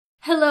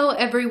Hello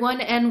everyone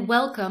and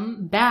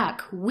welcome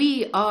back.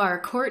 We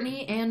are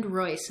Courtney and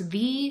Royce,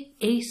 the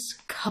ace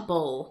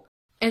couple.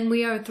 And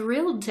we are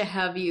thrilled to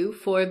have you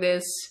for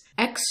this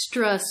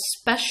extra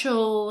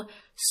special,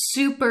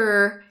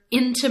 super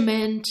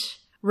intimate,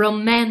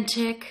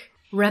 romantic,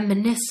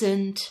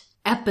 reminiscent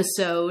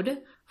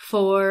episode.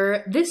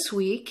 For this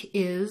week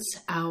is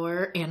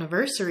our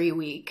anniversary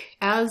week.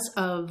 As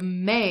of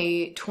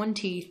May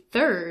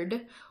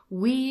 23rd,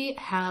 we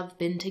have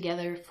been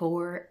together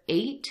for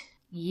 8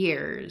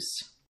 years.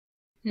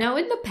 Now,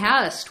 in the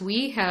past,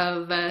 we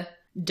have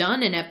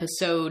done an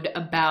episode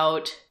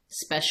about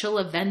special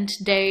event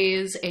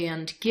days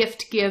and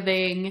gift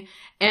giving,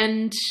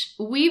 and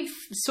we've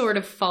sort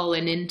of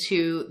fallen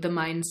into the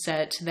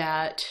mindset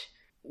that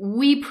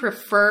we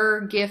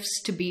prefer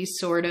gifts to be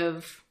sort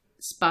of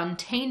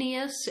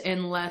spontaneous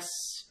and less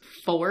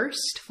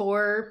forced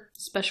for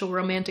special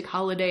romantic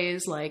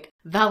holidays like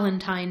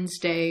Valentine's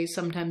Day,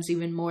 sometimes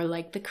even more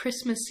like the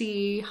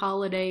Christmassy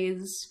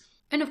holidays.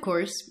 And of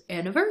course,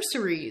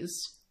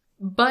 anniversaries.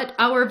 But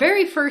our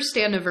very first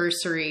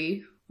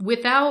anniversary,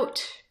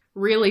 without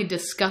really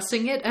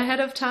discussing it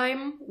ahead of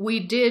time, we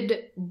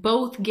did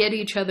both get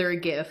each other a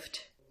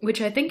gift,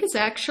 which I think is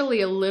actually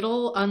a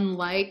little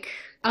unlike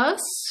us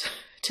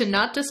to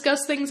not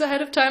discuss things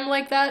ahead of time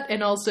like that,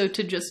 and also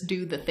to just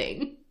do the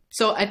thing.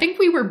 So I think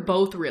we were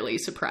both really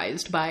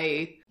surprised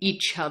by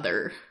each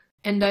other.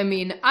 And I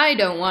mean, I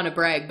don't want to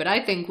brag, but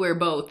I think we're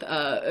both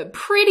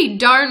pretty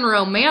darn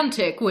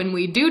romantic when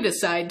we do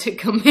decide to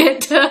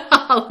commit to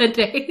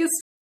holidays.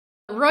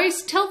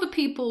 Royce, tell the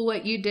people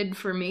what you did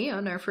for me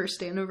on our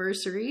first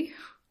anniversary.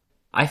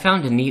 I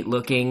found a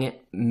neat-looking,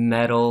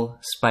 metal,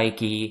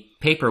 spiky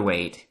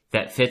paperweight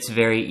that fits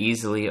very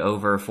easily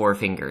over 4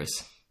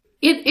 fingers.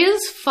 It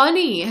is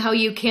funny how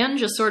you can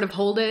just sort of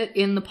hold it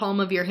in the palm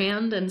of your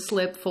hand and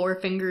slip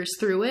 4 fingers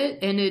through it,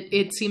 and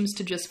it seems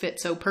to just fit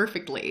so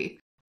perfectly.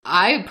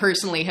 I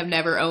personally have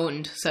never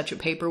owned such a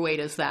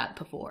paperweight as that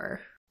before.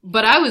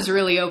 But I was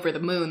really over the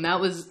moon. That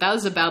was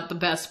about the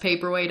best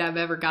paperweight I've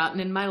ever gotten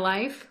in my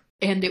life.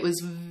 And it was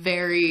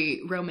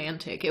very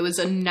romantic. It was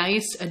a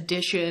nice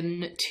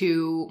addition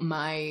to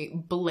my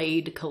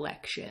blade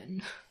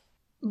collection.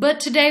 But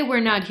today we're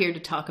not here to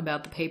talk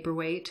about the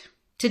paperweight.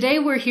 Today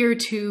we're here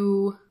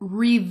to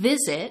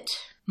revisit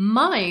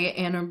my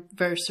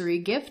anniversary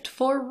gift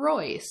for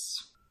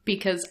Royce.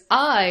 Because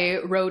I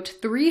wrote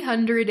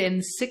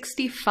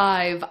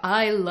 365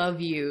 I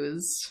love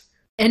yous.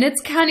 And it's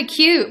kind of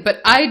cute,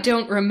 but I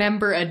don't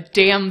remember a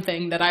damn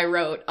thing that I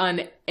wrote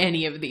on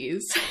any of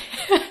these.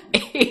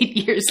 8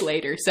 years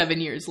later, 7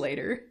 years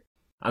later.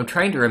 I'm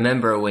trying to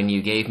remember when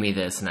you gave me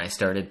this and I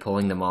started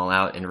pulling them all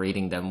out and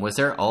reading them. Was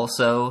there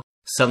also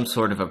some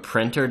sort of a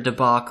printer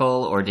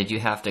debacle, or did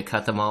you have to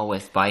cut them all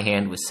by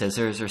hand with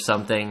scissors or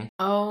something?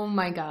 Oh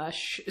my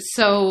gosh.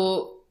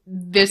 So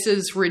this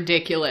is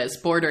ridiculous,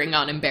 bordering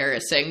on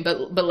embarrassing,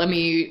 but let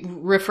me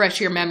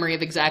refresh your memory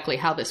of exactly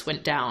how this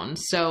went down.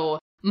 So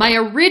my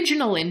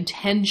original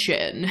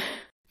intention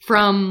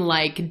from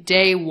like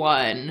day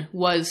one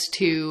was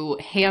to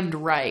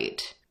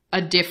handwrite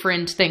a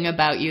different thing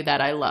about you that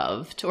I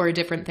loved, or a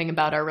different thing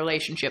about our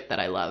relationship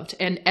that I loved.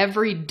 And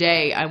every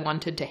day I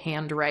wanted to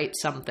handwrite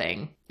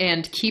something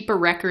and keep a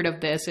record of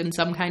this in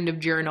some kind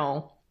of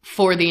journal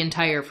for the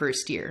entire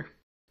first year.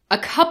 A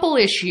couple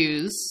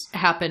issues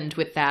happened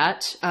with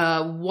that.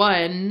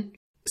 One,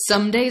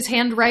 some days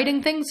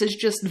handwriting things is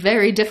just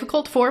very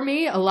difficult for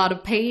me. A lot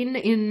of pain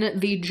in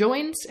the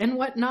joints and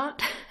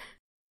whatnot.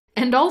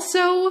 And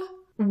also,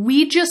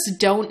 we just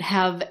don't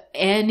have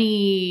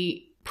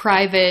any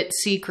private,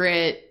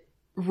 secret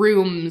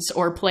rooms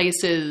or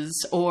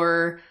places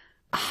or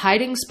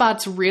hiding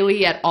spots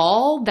really at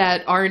all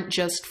that aren't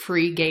just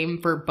free game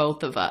for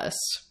both of us.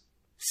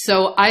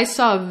 So I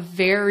saw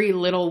very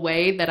little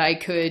way that I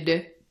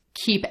could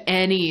keep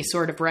any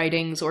sort of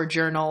writings or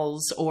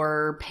journals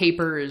or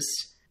papers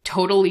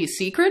totally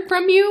secret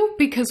from you,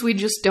 because we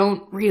just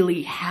don't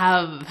really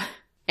have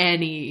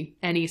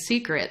any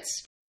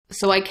secrets.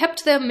 So I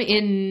kept them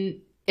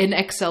in an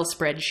Excel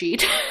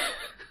spreadsheet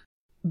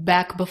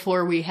back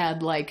before we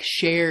had like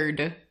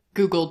shared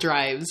Google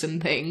Drives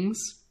and things.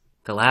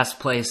 The last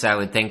place I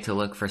would think to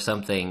look for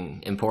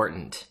something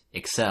important,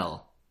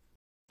 Excel.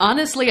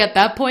 Honestly, at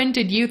that point,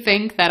 did you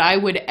think that I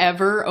would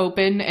ever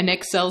open an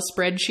Excel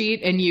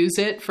spreadsheet and use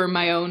it for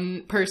my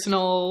own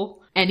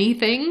personal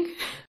anything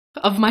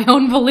of my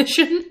own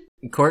volition?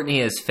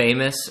 Courtney is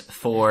famous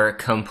for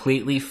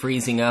completely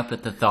freezing up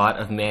at the thought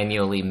of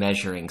manually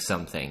measuring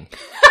something.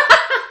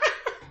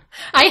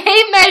 I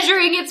hate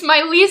measuring. It's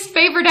my least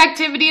favorite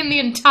activity in the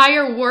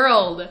entire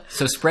world.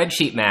 So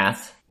spreadsheet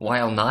math,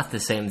 while not the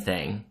same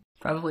thing,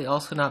 probably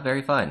also not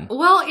very fun.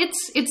 Well,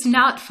 it's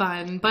not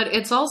fun, but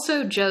it's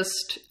also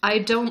just, I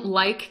don't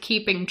like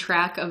keeping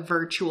track of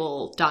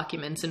virtual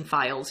documents and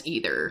files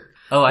either.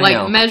 Oh, I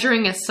know. Like,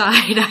 measuring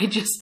aside,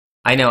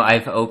 I know,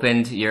 I've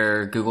opened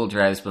your Google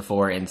Drives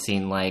before and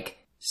seen like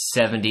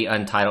 70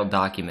 untitled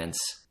documents,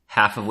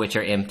 half of which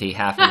are empty,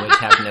 half of which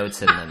have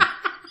notes in them.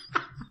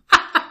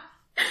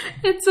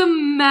 It's a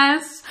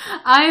mess.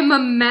 I'm a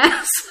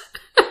mess.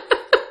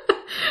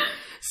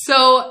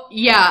 So,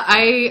 yeah,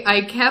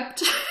 I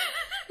kept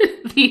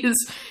these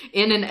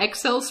in an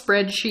Excel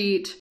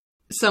spreadsheet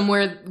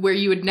somewhere where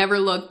you would never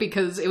look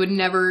because it would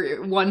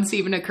never once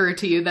even occur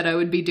to you that I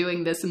would be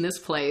doing this in this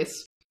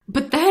place.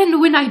 But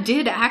then when I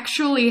did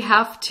actually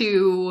have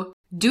to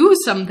do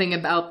something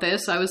about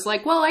this, I was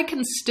like, well, I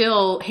can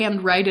still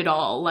handwrite it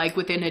all, like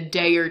within a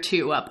day or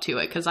two up to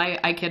it, because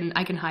I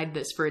can hide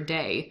this for a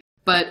day.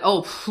 But,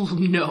 oh,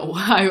 no,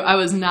 I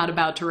was not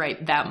about to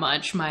write that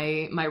much.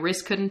 My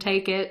wrist couldn't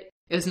take it.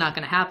 It was not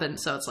going to happen.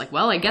 So it's like,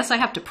 well, I guess I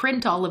have to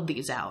print all of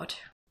these out.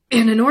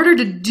 And in order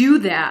to do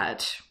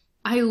that,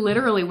 I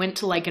literally went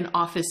to like an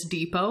Office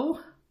Depot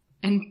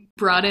and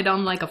brought it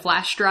on like a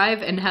flash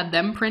drive and had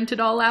them print it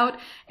all out.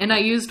 And I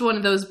used one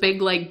of those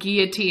big like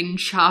guillotine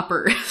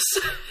choppers.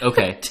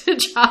 Okay. To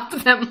chop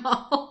them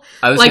all.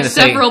 Like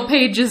several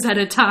pages at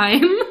a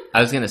time. I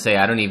was going to say,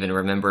 I don't even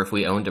remember if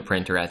we owned a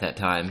printer at that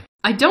time.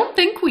 I don't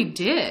think we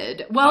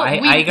did. Well,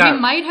 we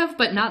might have,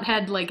 but not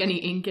had like any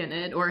ink in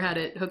it or had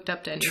it hooked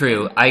up to anything.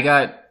 True. I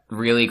got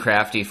really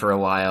crafty for a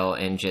while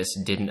and just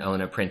didn't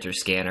own a printer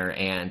scanner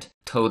and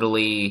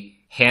totally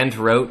hand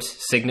wrote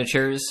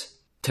signatures,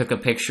 took a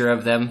picture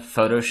of them,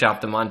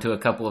 photoshopped them onto a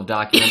couple of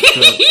documents.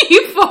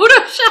 You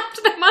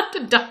photoshopped them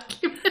onto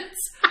documents?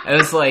 I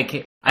was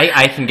like,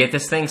 I can get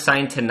this thing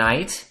signed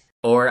tonight,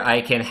 or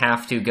I can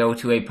have to go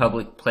to a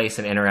public place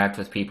and interact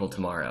with people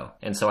tomorrow.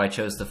 And so I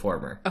chose the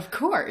former. Of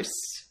course.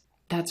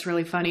 That's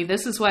really funny.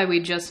 This is why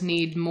we just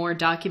need more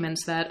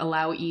documents that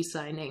allow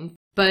e-signing.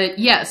 But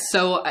yes,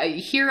 so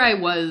here I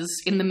was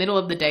in the middle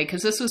of the day,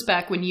 because this was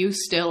back when you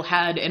still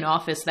had an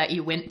office that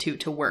you went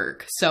to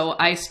work. So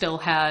I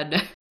still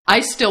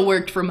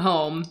worked from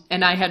home,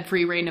 and I had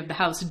free reign of the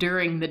house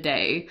during the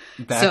day.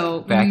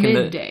 Back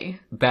midday.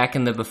 Back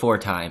in the before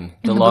time.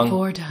 The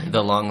long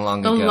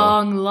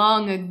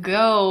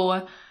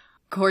ago.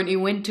 Courtney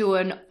went to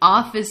an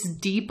Office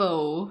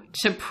Depot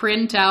to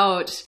print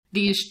out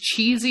these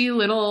cheesy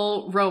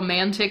little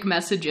romantic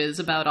messages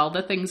about all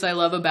the things I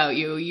love about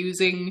you,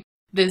 using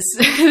this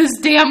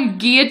damn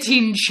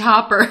guillotine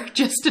chopper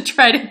just to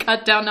try to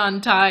cut down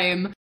on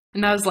time.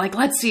 And I was like,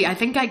 let's see, I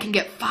think I can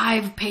get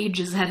 5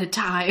 pages at a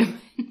time.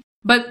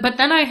 But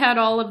then I had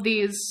all of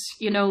these,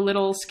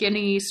 little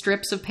skinny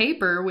strips of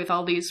paper with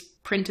all these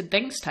printed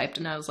things typed.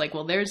 And I was like,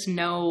 well, there's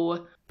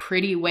no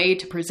pretty way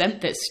to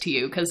present this to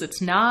you, because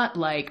it's not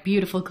like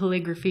beautiful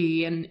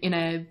calligraphy and in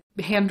a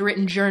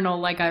handwritten journal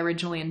like I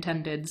originally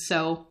intended.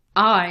 So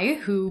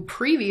I, who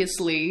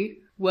previously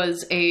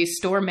was a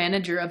store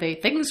manager of a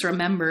Things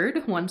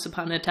Remembered once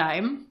upon a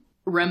time,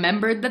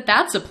 remembered that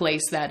that's a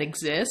place that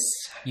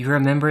exists. You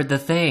remembered the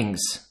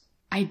things.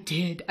 I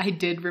did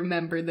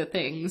remember the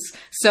things.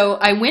 So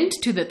I went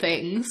to the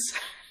things.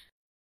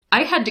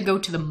 I had to go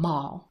to the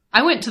mall.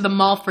 I went to the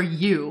mall for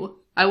you.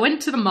 I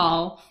went to the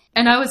mall,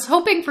 and I was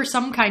hoping for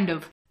some kind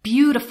of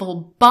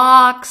beautiful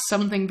box,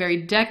 something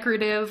very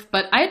decorative,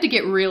 but I had to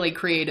get really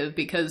creative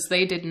because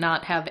they did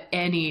not have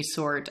any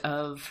sort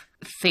of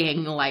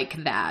thing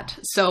like that.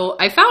 So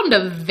I found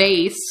a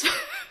vase,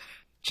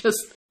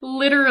 just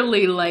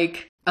literally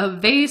like a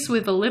vase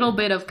with a little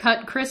bit of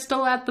cut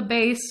crystal at the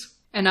base.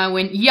 And I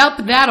went,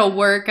 yup, that'll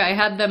work. I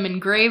had them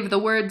engrave the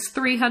words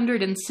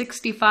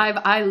 365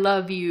 I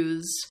love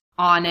yous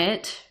on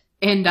it.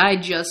 And I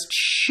just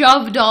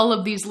shoved all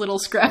of these little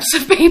scraps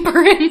of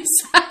paper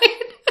inside.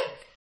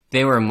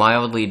 They were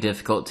mildly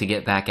difficult to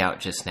get back out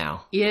just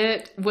now.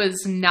 It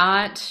was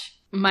not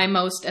my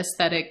most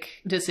aesthetic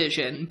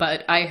decision,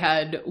 but I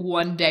had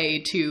one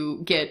day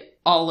to get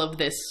all of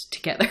this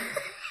together.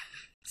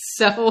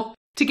 So,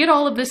 to get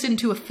all of this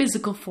into a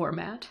physical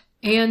format.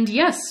 And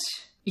yes,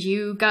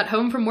 you got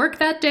home from work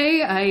that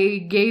day. I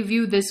gave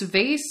you this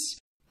vase.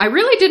 I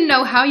really didn't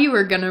know how you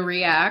were gonna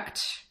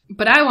react,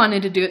 but I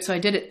wanted to do it, so I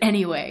did it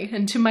anyway.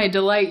 And to my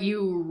delight,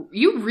 you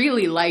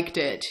really liked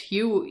it.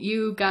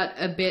 You got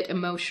a bit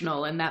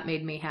emotional, and that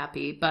made me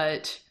happy.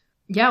 But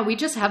yeah, we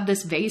just have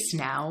this vase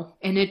now,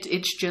 and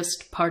it's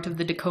just part of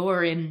the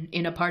decor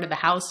in a part of the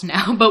house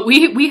now. But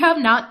we have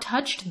not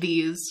touched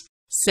these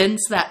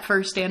since that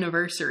first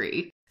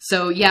anniversary.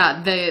 So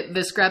yeah,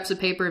 the scraps of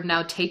paper have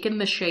now taken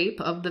the shape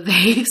of the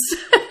vase,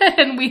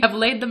 and we have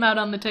laid them out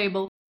on the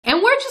table.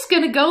 And we're just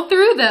gonna go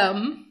through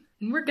them,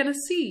 and we're gonna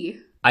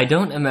see. I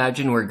don't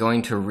imagine we're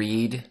going to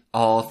read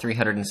all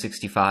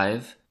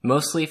 365,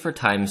 mostly for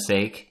time's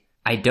sake.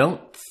 I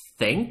don't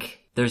think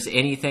there's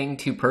anything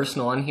too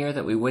personal on here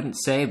that we wouldn't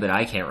say, but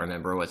I can't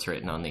remember what's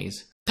written on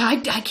these. I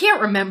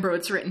can't remember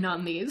what's written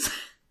on these,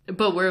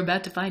 but we're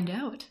about to find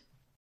out.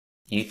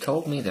 You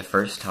told me the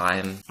first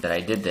time that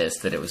I did this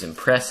that it was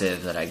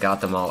impressive that I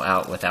got them all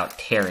out without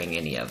tearing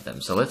any of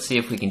them. So let's see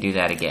if we can do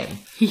that again.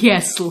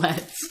 Yes,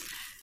 let's.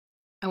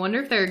 I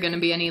wonder if there are going to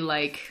be any,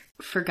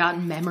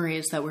 forgotten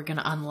memories that we're going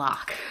to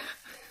unlock.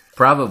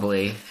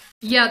 Probably.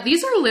 Yeah,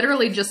 these are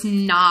literally just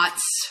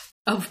knots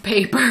of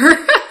paper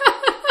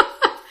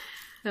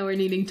that we're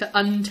needing to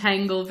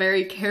untangle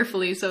very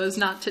carefully so as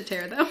not to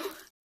tear them.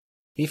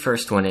 The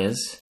first one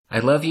is, I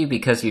love you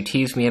because you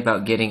tease me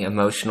about getting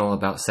emotional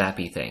about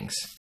sappy things.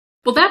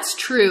 Well, that's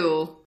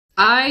true.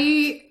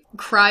 I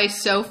cry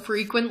so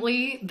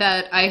frequently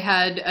that I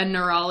had a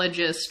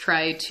neurologist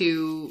try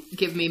to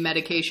give me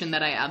medication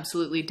that I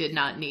absolutely did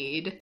not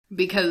need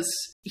because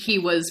he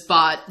was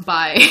bought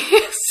by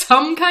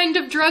some kind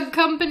of drug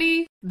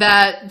company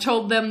that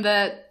told them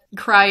that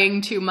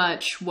crying too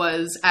much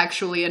was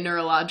actually a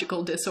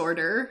neurological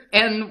disorder.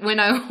 And when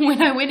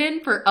I went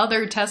in for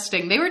other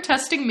testing, they were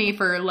testing me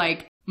for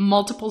like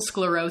multiple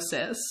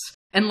sclerosis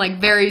and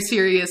like very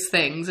serious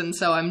things. And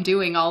so I'm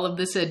doing all of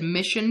this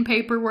admission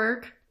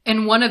paperwork.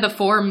 And one of the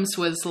forms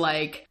was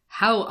like,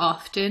 how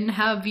often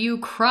have you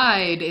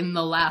cried in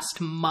the last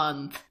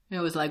month? And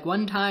it was like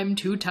 1 time,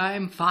 2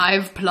 times,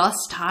 5+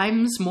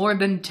 times, more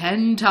than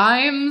 10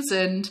 times.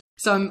 And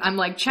so I'm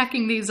like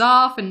checking these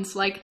off and it's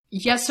like,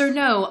 yes or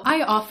no,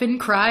 I often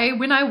cry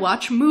when I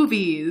watch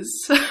movies.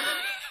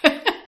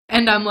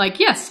 And I'm like,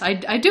 yes,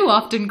 I do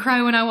often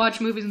cry when I watch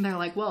movies. And they're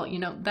like, well, you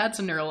know, that's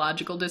a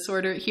neurological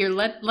disorder. Here,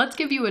 let's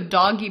give you a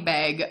doggy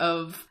bag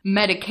of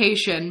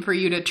medication for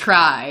you to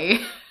try.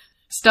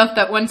 Stuff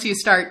that once you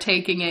start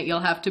taking it,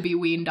 you'll have to be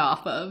weaned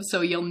off of.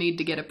 So you'll need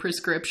to get a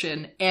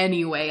prescription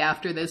anyway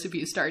after this if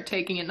you start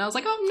taking it. And I was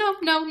like, oh,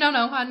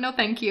 no,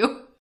 thank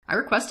you. I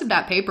requested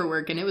that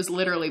paperwork and it was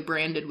literally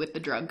branded with the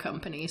drug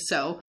company.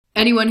 So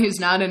anyone who's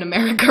not in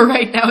America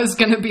right now is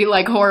going to be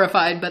like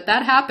horrified, but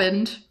that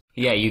happened.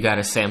 Yeah, you got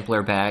a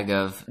sampler bag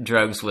of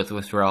drugs with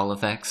withdrawal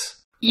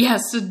effects?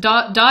 Yes, a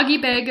doggy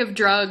bag of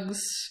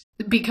drugs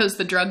because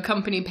the drug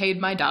company paid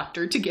my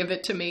doctor to give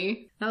it to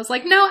me. And I was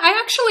like, no, I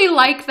actually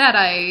like that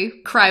I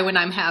cry when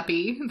I'm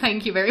happy.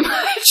 Thank you very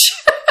much.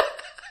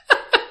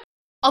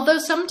 Although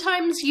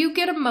sometimes you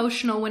get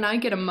emotional when I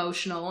get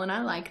emotional, and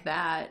I like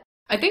that.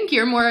 I think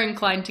you're more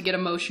inclined to get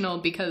emotional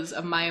because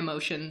of my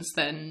emotions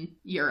than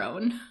your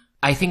own.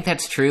 I think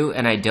that's true,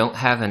 and I don't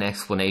have an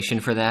explanation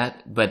for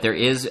that, but there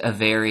is a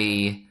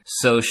very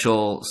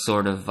social,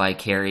 sort of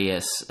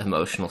vicarious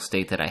emotional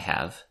state that I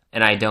have.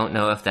 And I don't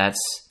know if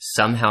that's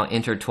somehow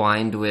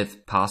intertwined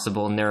with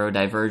possible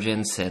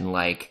neurodivergence and,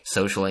 like,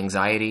 social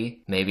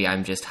anxiety. Maybe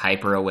I'm just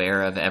hyper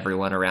aware of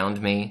everyone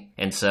around me.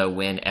 And so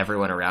when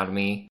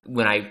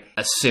I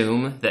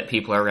assume that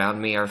people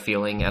around me are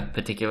feeling a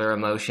particular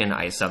emotion,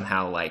 I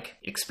somehow, like,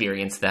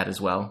 experience that as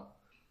well.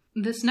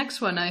 This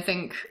next one, I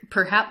think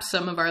perhaps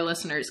some of our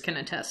listeners can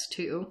attest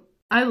to.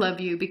 I love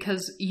you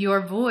because your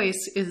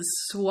voice is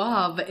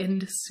suave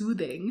and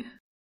soothing.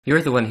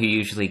 You're the one who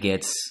usually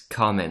gets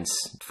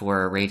comments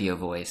for a radio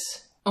voice.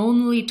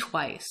 Only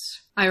twice.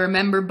 I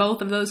remember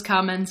both of those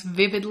comments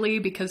vividly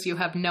because you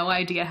have no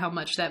idea how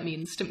much that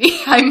means to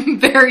me. I'm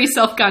very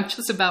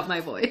self-conscious about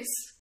my voice.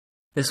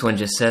 This one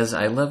just says,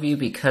 I love you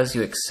because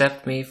you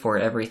accept me for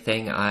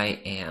everything I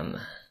am.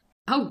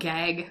 Oh,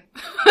 gag.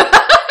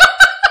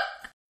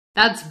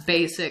 That's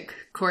basic,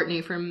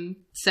 Courtney, from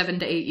 7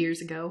 to 8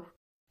 years ago.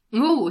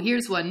 Ooh,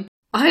 here's one.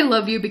 I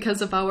love you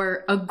because of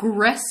our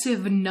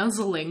aggressive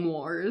nuzzling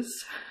wars.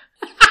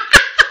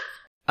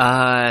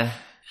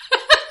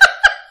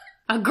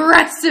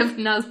 Aggressive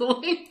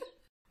nuzzling.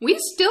 We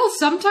still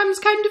sometimes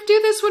kind of do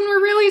this when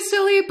we're really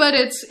silly, but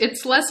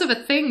it's less of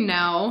a thing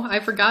now. I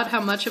forgot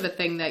how much of a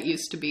thing that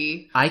used to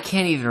be. I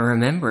can't even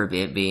remember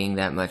it being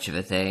that much of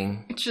a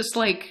thing. It's just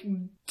like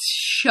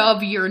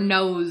shove your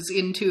nose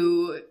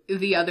into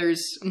the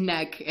other's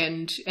neck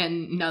and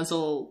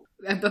nuzzle,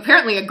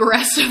 apparently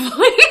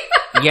aggressively.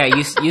 Yeah,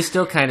 you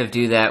still kind of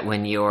do that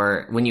when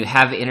you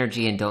have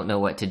energy and don't know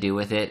what to do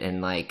with it,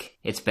 and like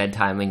it's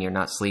bedtime and you're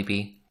not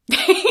sleepy.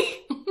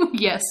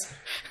 Yes.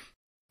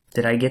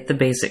 Did I get the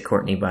basic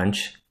Courtney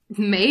bunch?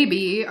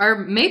 Maybe, or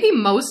maybe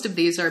most of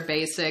these are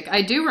basic.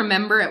 I do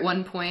remember at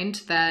one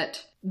point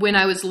that when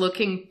I was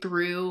looking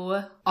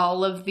through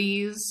all of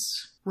these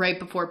right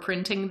before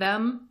printing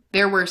them,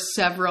 there were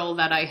several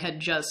that I had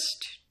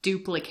just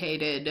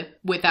duplicated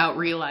without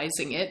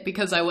realizing it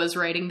because I was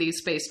writing these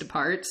spaced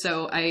apart.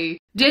 So I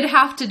did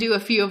have to do a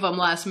few of them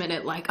last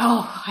minute, like,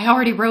 oh, I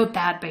already wrote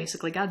that,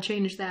 basically. Gotta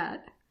change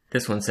that.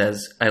 This one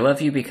says, I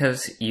love you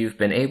because you've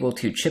been able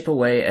to chip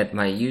away at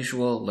my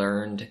usual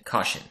learned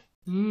caution.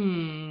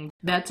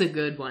 That's a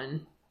good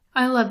one.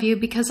 I love you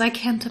because I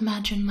can't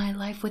imagine my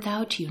life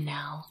without you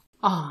now.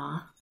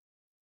 Aw.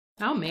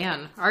 Oh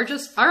man,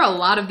 are a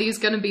lot of these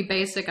gonna be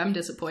basic? I'm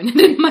disappointed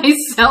in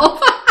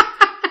myself.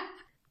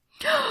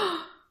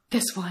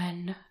 This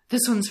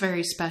one's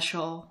very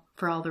special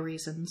for all the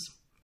reasons.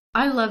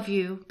 I love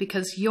you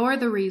because you're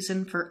the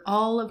reason for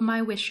all of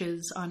my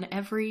wishes on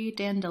every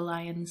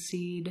dandelion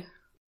seed.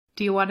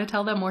 Do you want to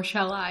tell them or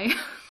shall I?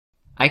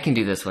 I can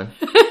do this one.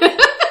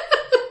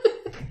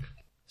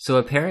 So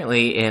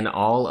apparently in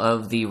all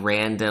of the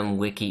random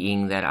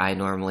wikiing that I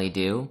normally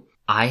do,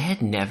 I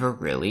had never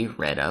really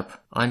read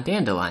up on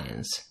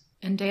dandelions.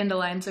 And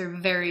dandelions are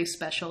very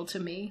special to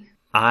me.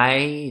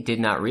 I did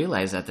not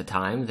realize at the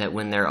time that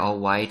when they're all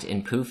white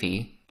and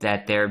poofy,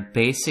 that they're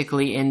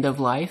basically end of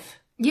life.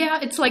 Yeah,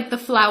 it's like the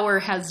flower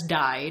has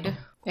died,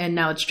 and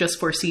now it's just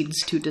for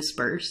seeds to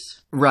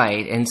disperse.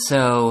 Right, and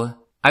so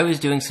I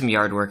was doing some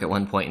yard work at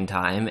one point in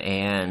time,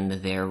 and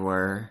there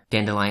were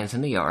dandelions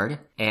in the yard,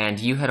 and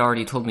you had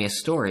already told me a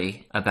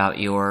story about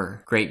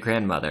your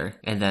great-grandmother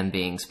and them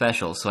being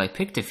special, so I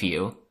picked a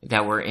few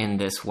that were in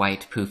this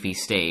white poofy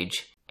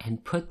stage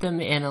and put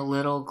them in a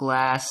little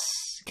glass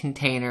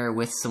container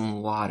with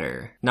some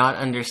water, not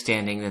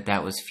understanding that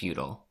that was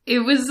futile. It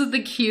was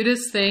the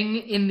cutest thing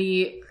in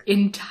the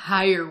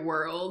entire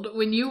world.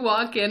 When you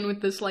walk in with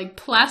this, like,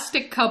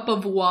 plastic cup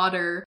of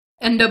water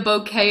and a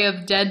bouquet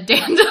of dead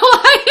dandelions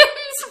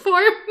for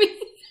me.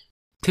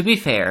 To be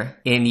fair,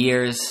 in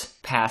years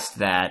past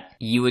that,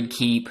 you would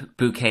keep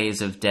bouquets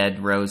of dead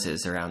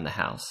roses around the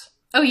house.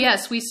 Oh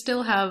yes, we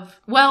still have,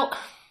 well...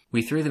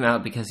 We threw them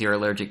out because you're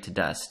allergic to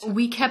dust.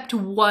 We kept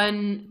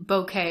one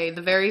bouquet.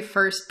 The very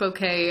first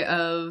bouquet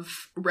of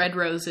red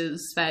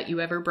roses that you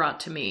ever brought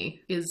to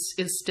me is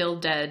still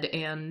dead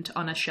and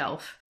on a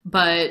shelf.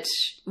 But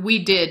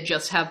we did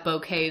just have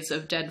bouquets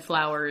of dead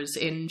flowers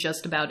in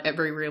just about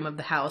every room of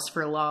the house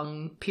for a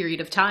long period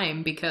of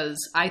time, because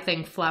I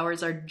think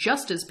flowers are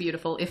just as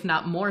beautiful, if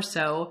not more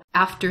so,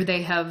 after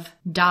they have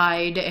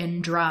died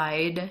and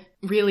dried,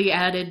 really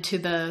added to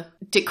the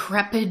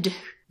decrepit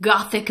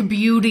Gothic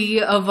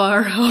beauty of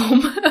our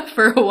home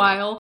for a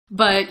while.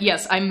 But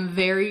yes, I'm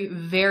very,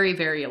 very,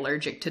 very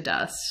allergic to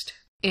dust.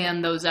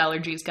 And those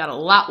allergies got a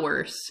lot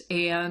worse.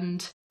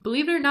 And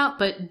believe it or not,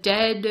 but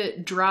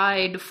dead,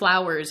 dried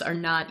flowers are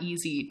not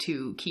easy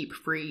to keep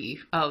free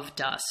of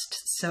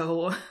dust.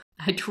 So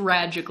I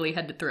tragically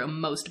had to throw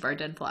most of our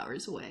dead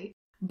flowers away.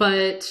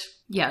 But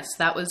yes,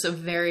 that was a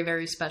very,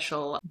 very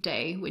special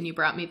day when you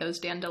brought me those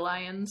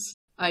dandelions.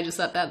 I just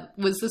thought that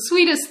was the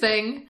sweetest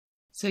thing.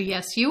 So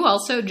yes, you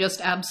also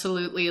just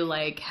absolutely,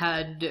 like,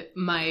 had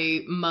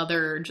my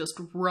mother just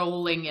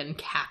rolling and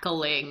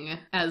cackling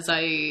as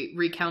I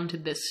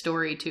recounted this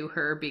story to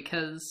her,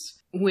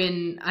 because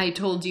when I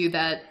told you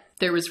that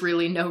there was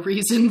really no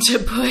reason to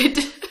put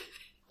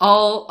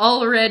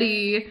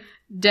already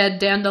dead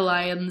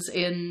dandelions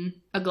in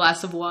a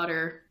glass of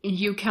water,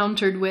 you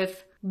countered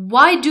with,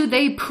 "Why do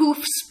they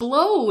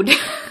poof-splode?"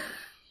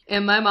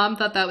 And my mom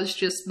thought that was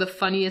just the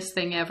funniest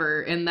thing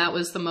ever, and that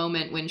was the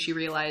moment when she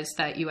realized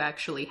that you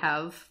actually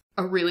have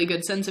a really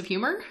good sense of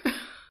humor.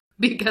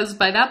 Because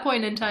by that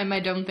point in time, I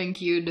don't think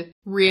you'd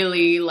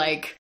really,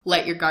 like,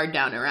 let your guard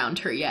down around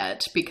her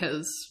yet,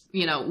 because,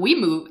 you know,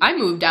 I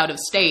moved out of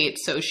state,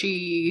 so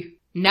she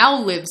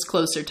now lives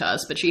closer to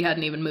us, but she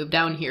hadn't even moved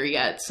down here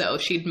yet, so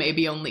she'd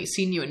maybe only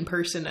seen you in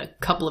person a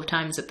couple of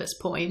times at this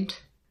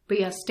point. But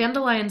yes,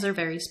 dandelions are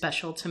very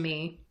special to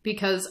me,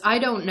 because I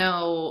don't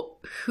know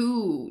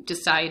who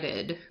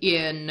decided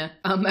in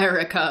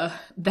America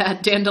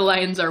that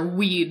dandelions are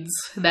weeds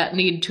that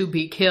need to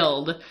be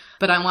killed,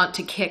 but I want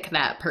to kick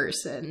that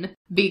person,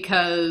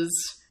 because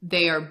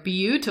they are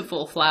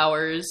beautiful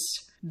flowers,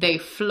 they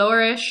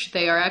flourish,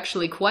 they are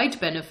actually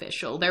quite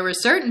beneficial. There were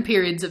certain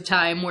periods of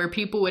time where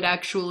people would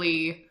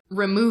actually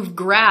remove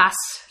grass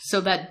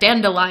so that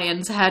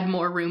dandelions had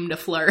more room to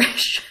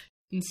flourish.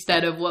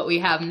 Instead of what we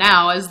have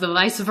now as the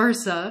vice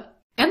versa.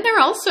 And they're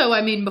also,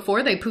 I mean,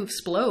 before they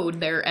poof-splode,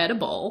 they're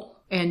edible.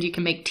 And you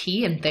can make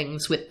tea and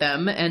things with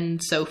them,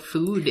 and so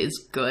food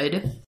is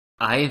good.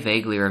 I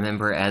vaguely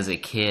remember as a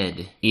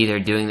kid either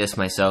doing this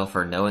myself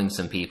or knowing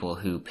some people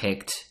who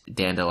picked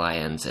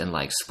dandelions and,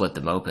 like, split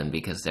them open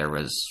because there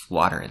was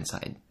water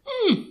inside.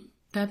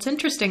 That's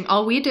interesting.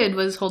 All we did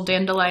was hold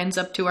dandelions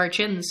up to our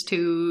chins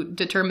to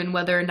determine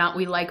whether or not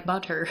we like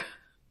butter.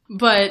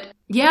 But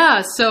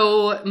yeah,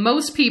 so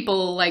most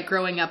people, like,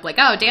 growing up, like,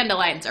 oh,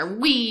 dandelions are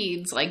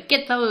weeds, like,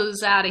 get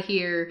those out of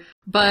here.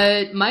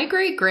 But my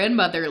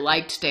great-grandmother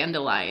liked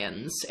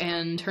dandelions,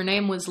 and her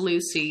name was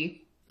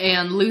Lucy.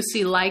 And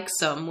Lucy likes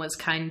them was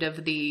kind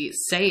of the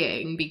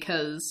saying,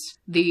 because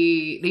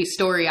the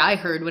story I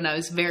heard when I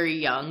was very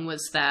young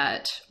was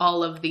that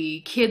all of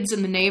the kids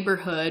in the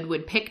neighborhood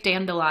would pick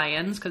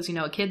dandelions, because, you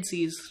know, a kid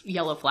sees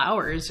yellow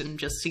flowers and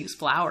just sees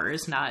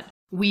flowers, not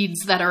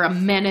weeds that are a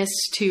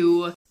menace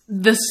to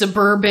the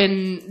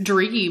suburban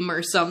dream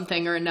or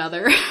something or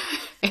another.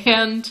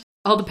 And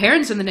all the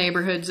parents in the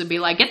neighborhoods would be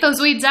like, get those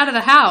weeds out of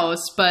the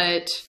house.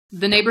 But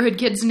the neighborhood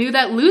kids knew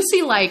that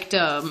Lucy liked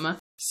them.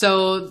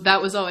 So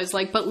that was always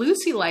like, but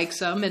Lucy likes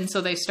them. And so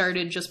they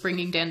started just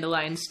bringing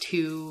dandelions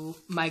to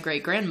my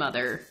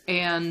great-grandmother.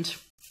 And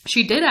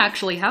she did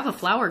actually have a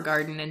flower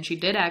garden, and she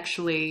did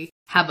actually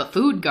have a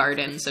food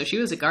garden. So she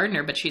was a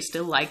gardener, but she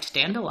still liked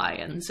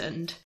dandelions.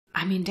 And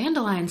I mean,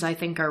 dandelions, I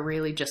think, are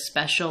really just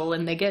special,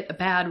 and they get a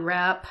bad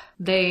rap.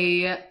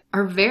 They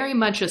are very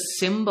much a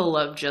symbol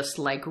of just,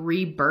 like,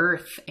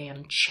 rebirth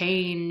and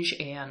change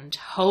and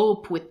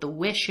hope with the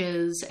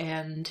wishes,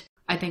 and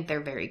I think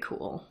they're very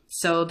cool.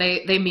 So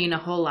they mean a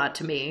whole lot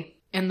to me.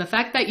 And the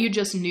fact that you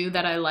just knew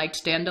that I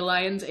liked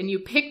dandelions and you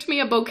picked me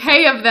a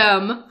bouquet of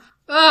them,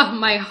 ugh,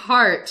 my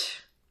heart.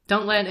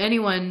 Don't let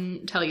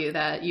anyone tell you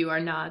that you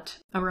are not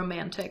a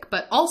romantic.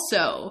 But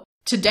also,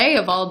 today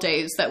of all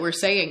days that we're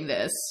saying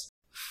this,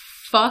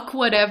 fuck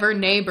whatever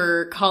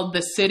neighbor called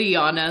the city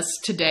on us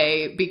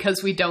today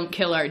because we don't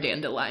kill our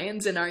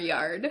dandelions in our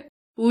yard.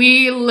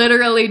 We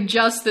literally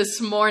just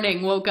this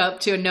morning woke up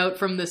to a note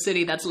from the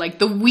city that's like,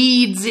 the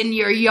weeds in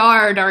your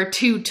yard are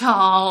too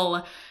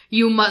tall.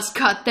 You must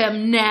cut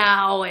them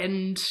now,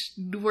 and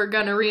we're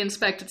gonna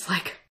re-inspect. It's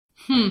like,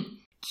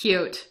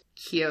 cute.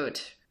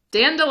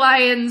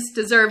 Dandelions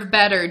deserve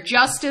better.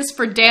 Justice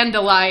for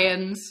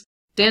dandelions.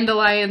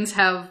 Dandelions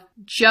have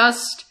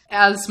just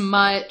as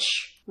much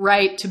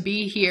right to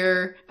be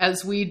here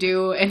as we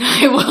do, and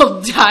I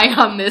will die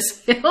on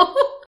this hill.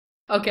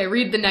 Okay,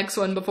 read the next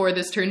one before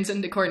this turns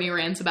into Courtney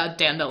rants about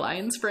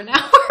dandelions for an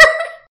hour.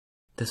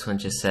 This one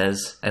just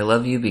says, I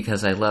love you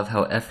because I love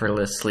how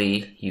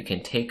effortlessly you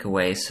can take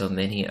away so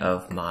many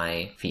of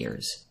my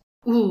fears.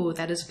 Ooh,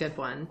 that is a good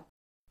one.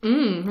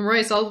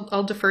 Royce,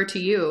 I'll defer to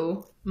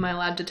you. Am I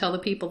allowed to tell the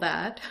people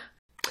that?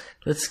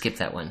 Let's skip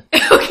that one.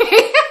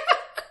 Okay.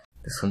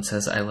 This one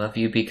says, I love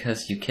you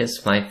because you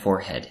kiss my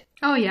forehead.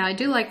 Oh yeah, I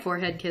do like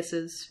forehead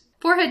kisses.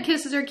 Forehead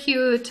kisses are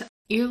cute.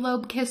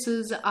 Earlobe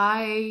kisses,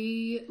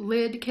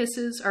 eyelid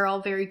kisses are all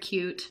very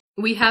cute.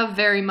 We have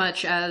very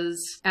much, as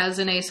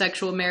an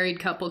asexual married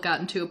couple,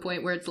 gotten to a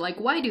point where it's like,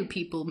 why do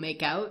people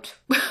make out?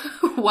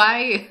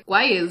 Why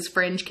is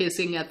French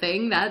kissing a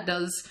thing? That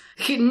does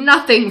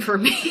nothing for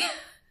me.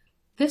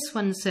 This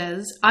one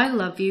says, I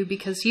love you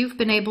because you've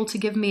been able to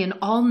give me an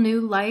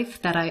all-new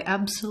life that I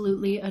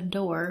absolutely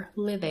adore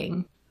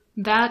living.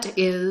 That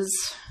is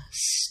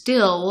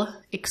still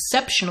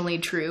exceptionally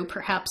true,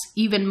 perhaps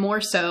even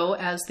more so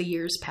as the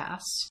years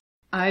pass.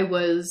 I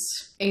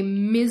was a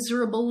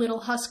miserable little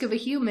husk of a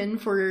human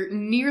for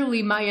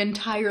nearly my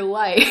entire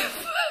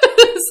life,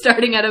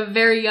 starting at a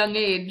very young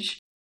age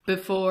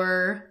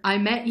before I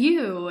met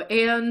you.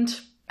 And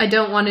I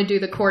don't want to do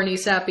the corny,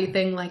 sappy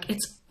thing like,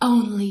 it's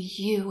only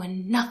you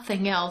and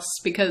nothing else,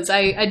 because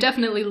I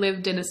definitely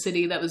lived in a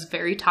city that was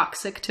very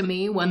toxic to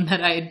me, one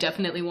that I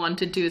definitely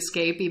wanted to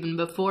escape even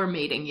before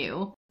meeting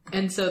you.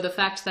 And so the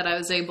fact that I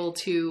was able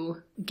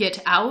to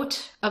get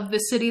out of the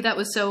city that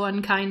was so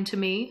unkind to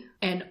me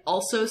and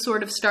also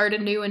sort of start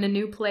anew in a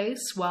new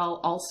place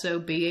while also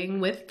being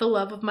with the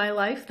love of my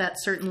life,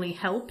 that certainly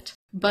helped.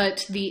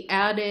 But the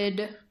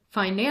added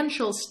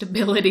financial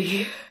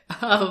stability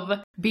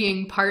of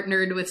being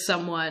partnered with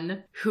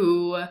someone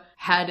who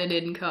had an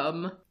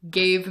income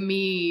gave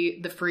me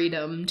the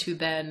freedom to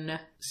then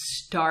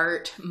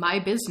start my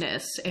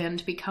business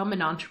and become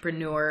an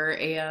entrepreneur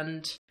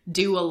and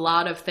do a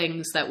lot of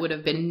things that would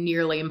have been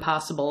nearly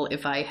impossible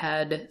if I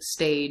had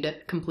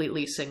stayed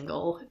completely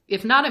single.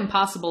 If not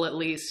impossible, at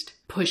least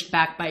pushed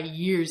back by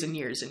years and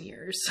years and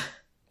years.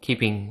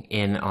 Keeping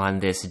in on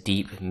this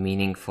deep,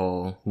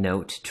 meaningful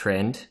note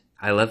trend,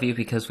 I love you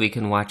because we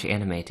can watch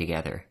anime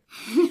together.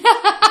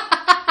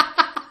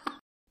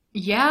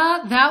 Yeah,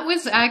 that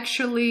was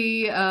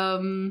actually,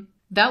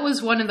 that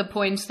was one of the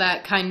points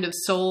that kind of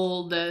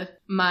sold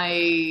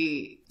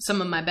some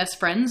of my best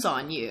friends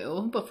on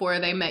you before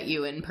they met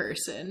you in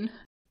person.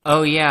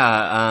 Oh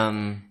yeah,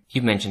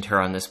 you mentioned her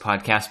on this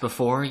podcast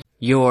before.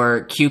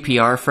 Your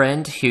QPR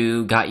friend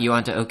who got you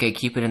onto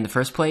OkCupid in the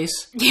first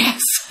place? Yes.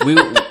 We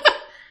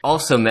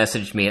also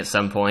messaged me at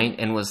some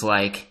point and was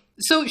like...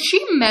 So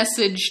she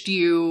messaged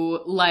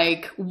you,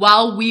 like,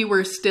 while we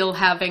were still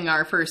having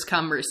our first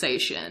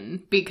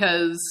conversation,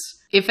 because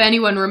if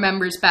anyone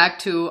remembers back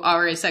to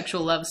our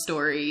Asexual Love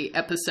Story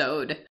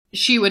episode,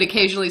 she would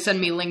occasionally send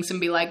me links and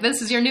be like,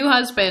 this is your new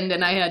husband,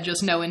 and I had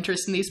just no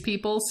interest in these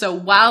people. So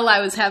while I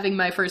was having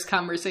my first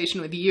conversation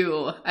with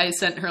you, I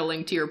sent her a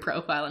link to your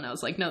profile, and I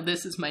was like, no,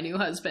 this is my new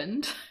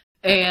husband.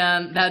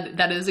 And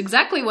that is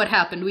exactly what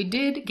happened. We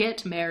did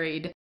get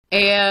married.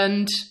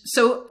 And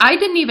so I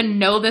didn't even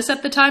know this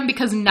at the time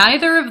because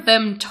neither of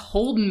them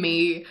told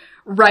me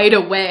right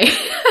away.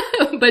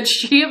 But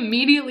she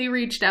immediately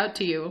reached out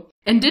to you.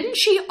 And didn't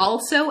she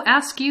also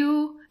ask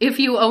you if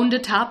you owned a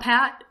top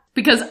hat?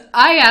 Because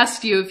I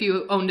asked you if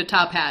you owned a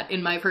top hat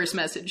in my first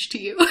message to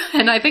you.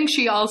 And I think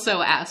she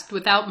also asked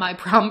without my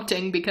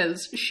prompting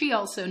because she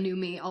also knew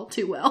me all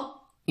too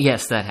well.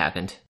 Yes, that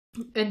happened.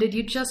 And did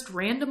you just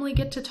randomly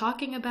get to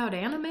talking about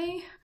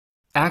anime?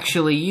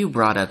 Actually, you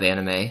brought up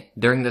anime.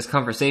 During this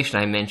conversation,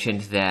 I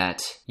mentioned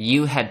that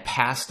you had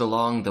passed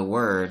along the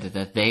word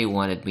that they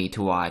wanted me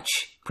to watch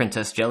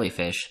Princess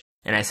Jellyfish.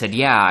 And I said,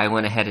 yeah, I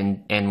went ahead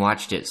and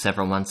watched it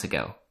several months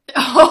ago.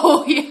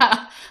 Oh,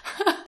 yeah.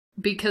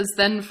 Because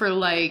then for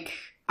like,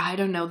 I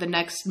don't know, the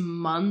next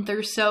month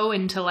or so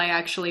until I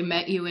actually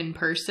met you in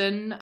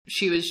person,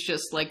 she was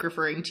just like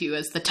referring to you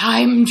as the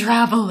time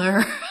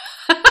traveler.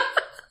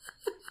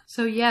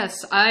 So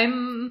yes,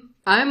 I'm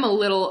a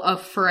little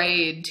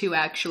afraid to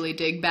actually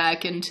dig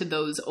back into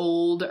those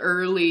old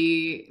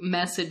early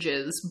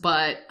messages,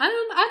 but I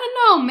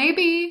don't know,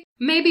 maybe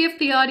if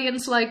the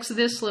audience likes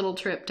this little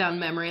trip down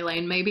memory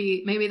lane,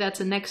 maybe that's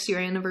a next year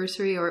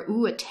anniversary or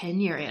a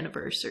 10-year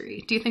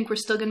anniversary. Do you think we're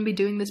still going to be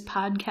doing this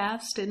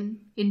podcast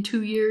in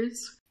 2 years?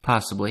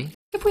 Possibly.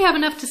 If we have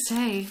enough to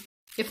say.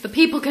 If the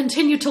people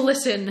continue to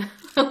listen,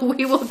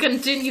 we will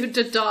continue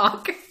to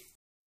talk.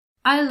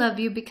 I love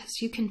you because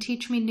you can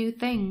teach me new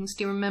things.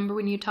 Do you remember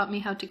when you taught me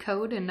how to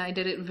code and I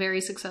did it very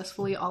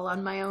successfully all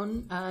on my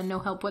own? No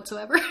help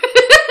whatsoever.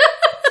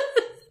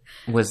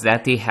 Was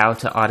that the how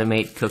to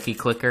automate cookie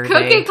clicker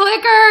Cookie day?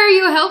 clicker!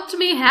 You helped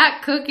me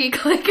hack cookie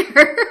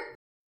clicker.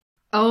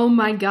 Oh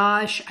my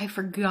gosh, I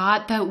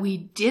forgot that we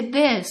did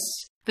this.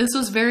 This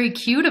was very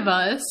cute of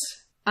us.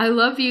 I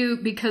love you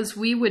because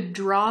we would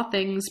draw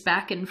things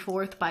back and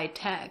forth by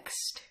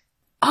text.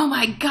 Oh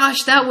my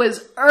gosh, that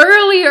was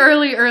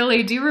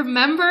early. Do you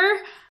remember?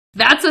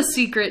 That's a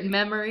secret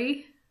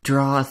memory.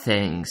 Draw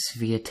things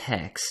via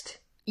text.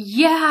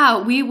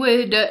 Yeah, we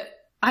would...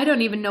 I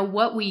don't even know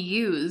what we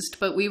used,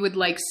 but we would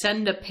like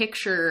send a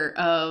picture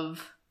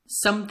of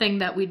something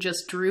that we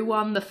just drew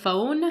on the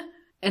phone,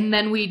 and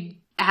then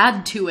we'd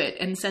add to it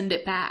and send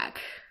it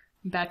back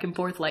and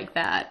forth like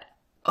that.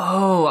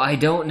 Oh, I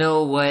don't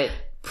know what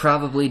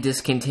probably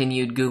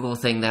discontinued Google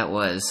thing that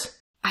was.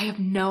 I have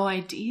no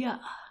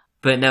idea.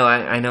 But no,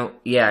 I know.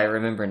 Yeah, I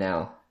remember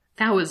now.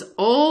 That was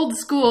old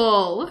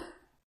school.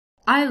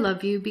 I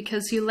love you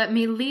because you let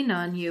me lean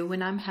on you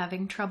when I'm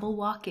having trouble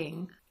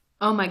walking.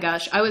 Oh my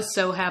gosh, I was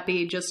so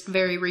happy. Just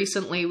very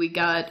recently we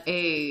got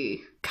a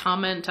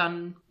comment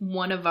on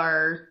one of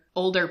our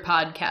older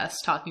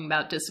podcasts talking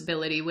about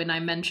disability when I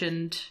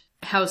mentioned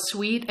how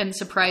sweet and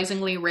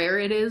surprisingly rare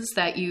it is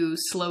that you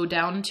slow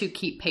down to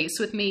keep pace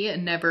with me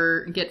and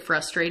never get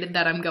frustrated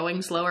that I'm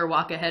going slow or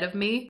walk ahead of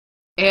me.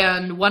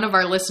 And one of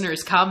our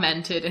listeners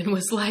commented and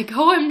was like,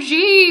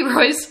 OMG,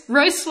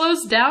 Royce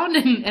slows down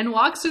and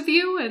walks with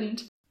you.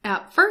 And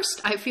at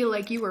first, I feel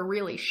like you were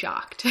really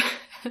shocked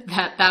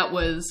that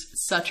was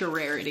such a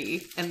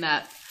rarity and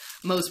that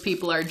most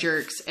people are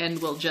jerks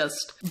and will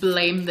just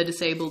blame the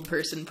disabled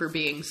person for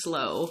being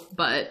slow.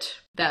 But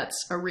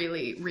that's a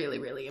really, really,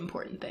 really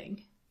important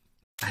thing.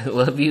 I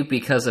love you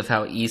because of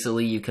how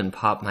easily you can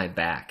pop my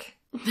back.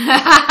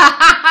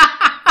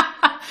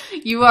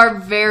 You are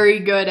very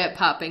good at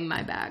popping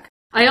my back.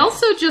 I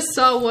also just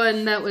saw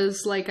one that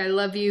was like, I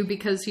love you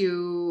because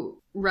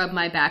you rub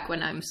my back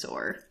when I'm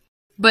sore.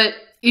 But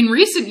in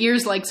recent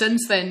years, like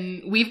since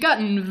then, we've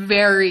gotten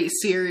very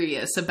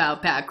serious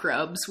about back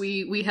rubs.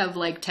 We have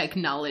like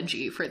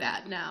technology for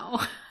that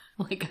now.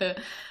 Like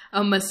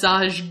a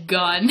massage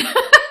gun.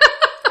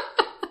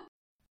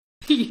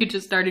 You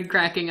just started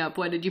cracking up.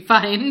 What did you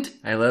find?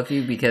 I love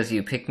you because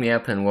you pick me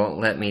up and won't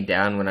let me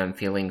down when I'm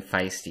feeling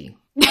feisty.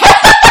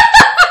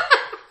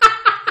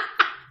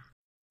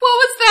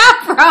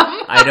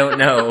 From? I don't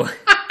know.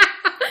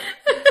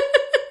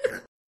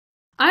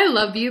 I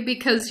love you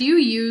because you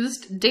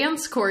used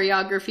dance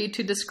choreography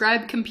to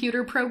describe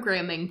computer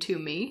programming to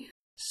me.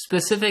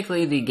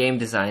 Specifically the game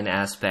design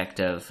aspect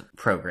of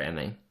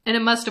programming. And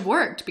it must have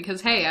worked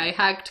because, hey, I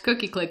hacked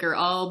Cookie Clicker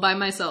all by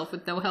myself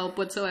with no help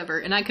whatsoever.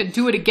 And I could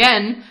do it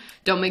again.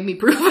 Don't make me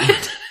prove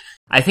it.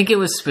 I think it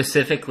was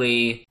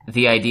specifically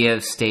the idea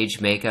of stage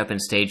makeup and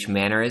stage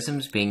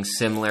mannerisms being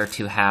similar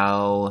to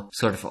how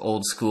sort of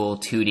old school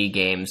 2D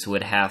games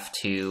would have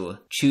to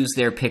choose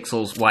their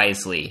pixels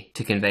wisely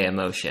to convey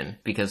emotion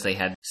because they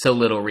had so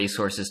little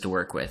resources to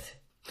work with.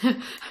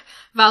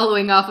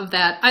 Following off of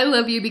that, I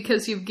love you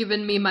because you've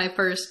given me my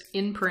first,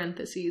 in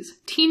parentheses,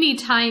 teeny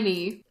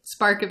tiny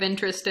spark of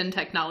interest in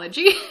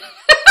technology.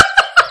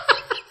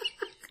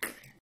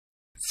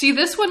 See,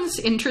 this one's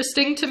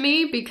interesting to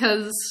me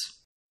because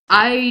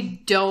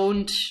I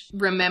don't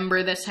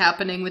remember this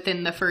happening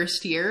within the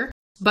first year,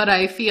 but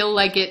I feel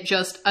like it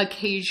just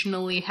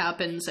occasionally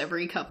happens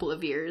every couple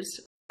of years.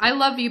 I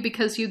love you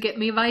because you get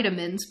me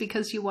vitamins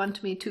because you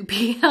want me to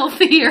be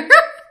healthier.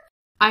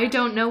 I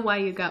don't know why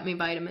you got me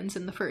vitamins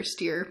in the first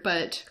year,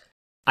 but...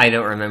 I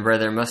don't remember.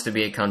 There must have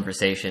been a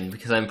conversation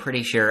because I'm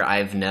pretty sure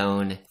I've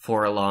known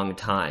for a long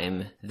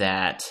time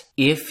that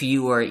if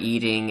you are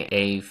eating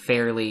a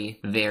fairly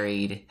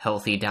varied,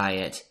 healthy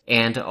diet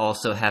and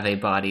also have a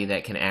body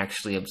that can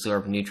actually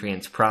absorb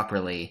nutrients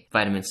properly,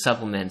 vitamin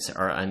supplements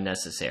are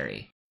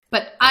unnecessary.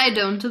 But I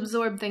don't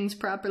absorb things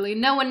properly.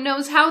 No one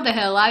knows how the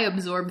hell I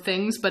absorb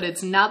things, but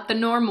it's not the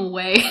normal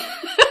way.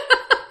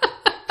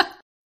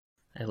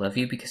 I love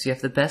you because you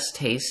have the best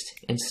taste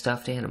in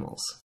stuffed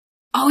animals.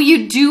 Oh,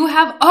 you do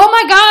have... Oh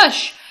my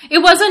gosh! It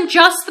wasn't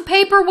just the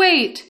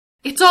paperweight!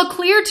 It's all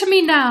clear to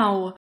me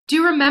now! Do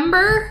you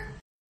remember?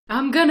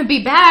 I'm gonna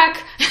be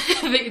back!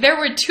 There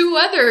were 2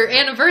 other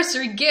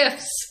anniversary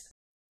gifts!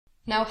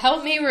 Now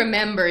help me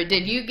remember,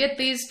 did you get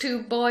these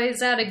 2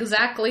 boys at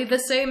exactly the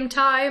same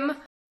time?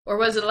 Or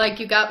was it like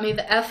you got me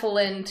the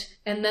effluent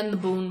and then the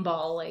boon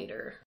ball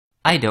later?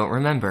 I don't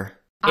remember.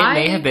 It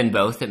may have been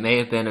both. It may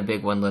have been a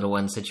big one, little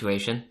one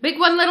situation. Big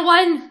one, little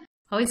one!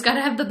 Always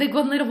gotta have the big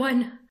one, little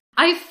one.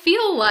 I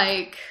feel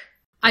like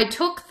I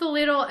took the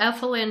little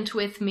effluent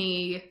with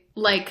me,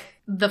 like,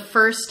 the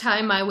first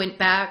time I went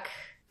back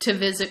to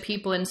visit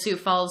people in Sioux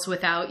Falls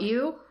without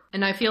you.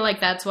 And I feel like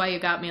that's why you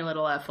got me a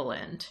little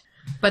effluent.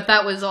 But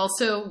that was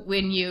also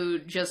when you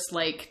just,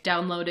 like,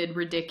 downloaded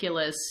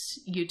ridiculous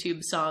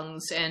YouTube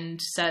songs and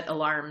set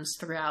alarms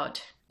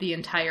throughout the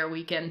entire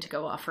weekend to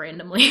go off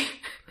randomly.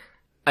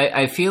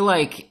 I feel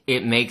like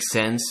it makes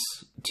sense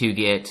to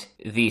get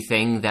the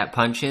thing that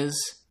punches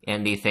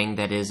and the thing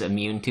that is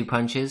immune to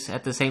punches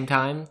at the same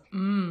time.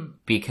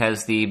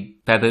 Because the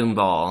baboon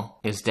ball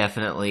is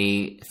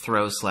definitely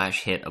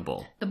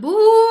throw/hitable. The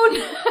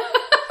boon!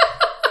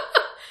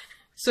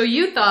 So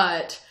you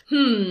thought,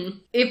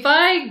 if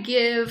I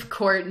give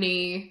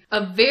Courtney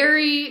a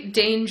very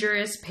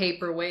dangerous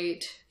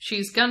paperweight,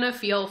 she's gonna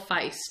feel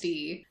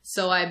feisty.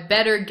 So I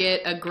better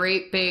get a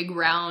great big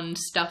round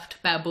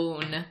stuffed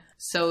baboon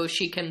so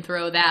she can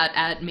throw that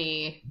at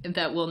me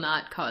that will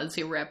not cause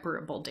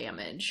irreparable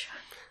damage.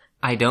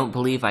 I don't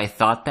believe I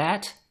thought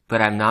that,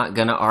 but I'm not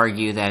gonna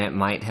argue that it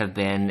might have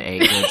been a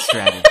good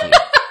strategy.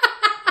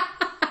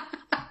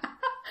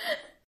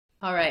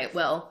 All right,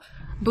 well,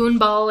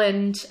 Boonball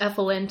and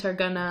Effluent are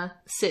gonna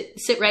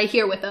sit right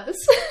here with us.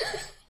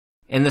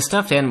 And the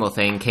stuffed animal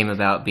thing came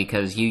about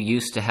because you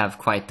used to have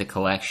quite the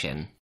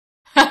collection.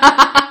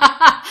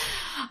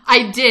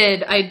 I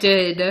did. I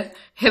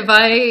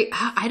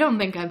don't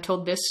think I've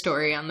told this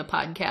story on the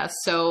podcast.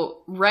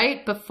 So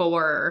right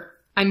before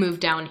I moved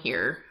down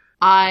here,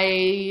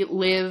 I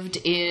lived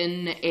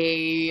in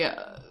a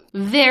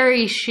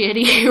very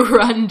shitty,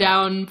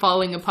 rundown,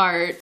 falling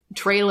apart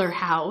trailer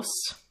house.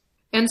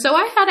 And so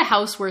I had a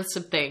house worth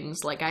of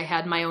things. Like, I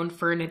had my own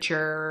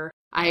furniture.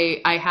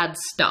 I had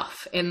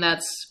stuff. And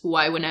that's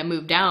why when I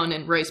moved down,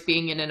 and Royce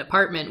being in an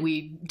apartment,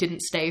 we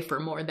didn't stay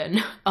for more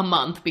than a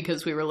month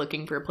because we were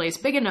looking for a place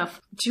big enough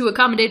to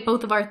accommodate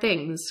both of our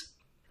things.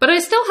 But I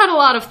still had a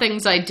lot of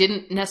things I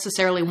didn't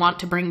necessarily want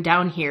to bring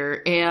down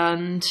here.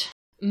 And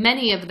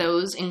many of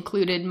those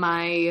included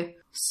my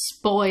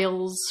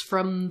spoils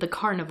from the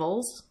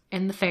carnivals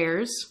and the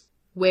fairs,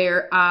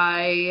 where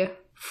I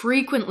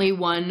frequently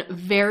won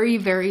very,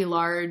 very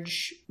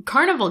large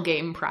carnival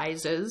game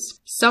prizes.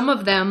 Some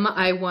of them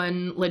I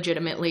won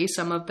legitimately,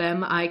 some of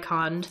them I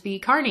conned the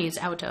carnies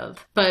out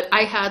of. But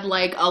I had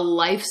like a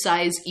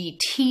life-size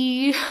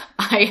E.T.,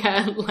 I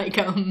had like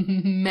a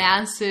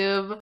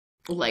massive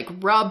like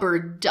rubber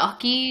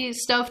ducky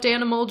stuffed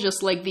animal,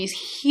 just like these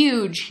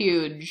huge,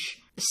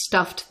 huge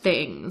stuffed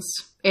things,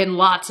 and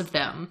lots of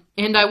them.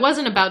 And I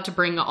wasn't about to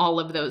bring all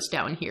of those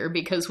down here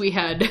because we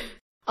had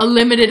a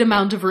limited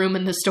amount of room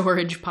in the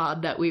storage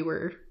pod that we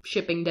were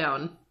shipping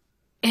down.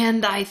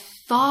 And I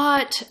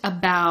thought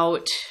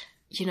about,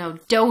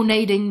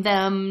 donating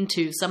them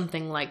to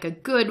something like a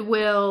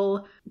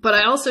Goodwill, but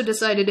I also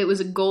decided it was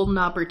a golden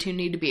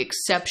opportunity to be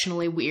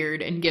exceptionally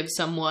weird and give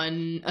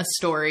someone a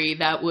story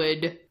that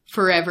would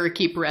forever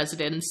keep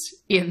residence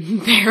in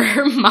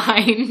their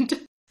mind.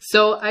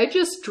 So I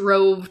just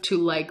drove to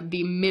like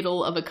the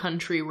middle of a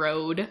country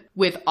road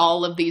with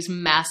all of these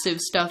massive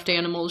stuffed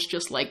animals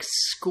just like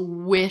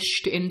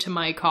squished into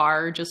my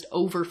car, just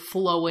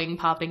overflowing,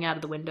 popping out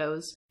of the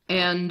windows.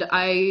 And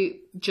I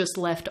just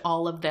left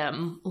all of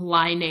them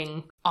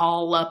lining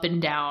all up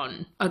and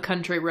down a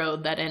country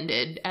road that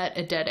ended at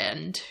a dead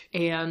end.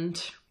 And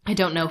I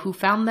don't know who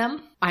found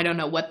them. I don't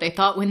know what they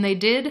thought when they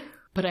did,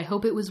 but I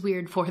hope it was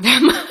weird for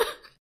them.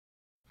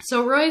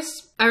 So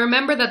Royce, I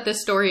remember that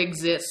this story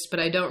exists,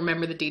 but I don't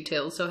remember the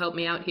details, so help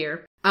me out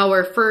here.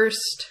 Our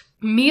first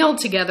meal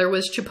together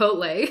was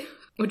Chipotle,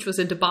 which was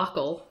a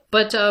debacle.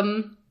 But,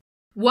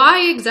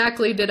 why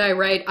exactly did I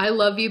write, I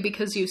love you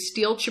because you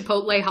steal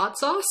Chipotle hot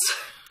sauce?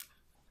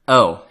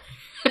 Oh.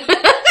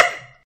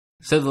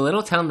 So the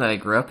little town that I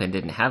grew up in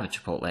didn't have a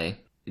Chipotle.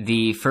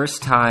 The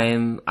first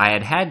time I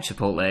had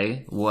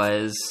Chipotle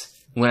was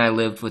when I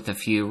lived with a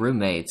few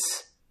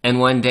roommates. And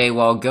one day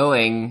while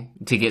going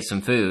to get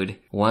some food,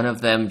 one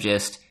of them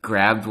just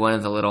grabbed one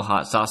of the little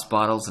hot sauce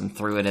bottles and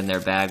threw it in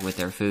their bag with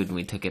their food, and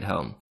we took it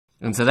home.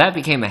 And so that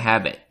became a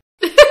habit.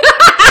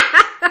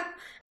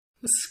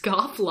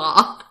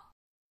 Scofflaw.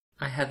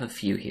 I have a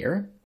few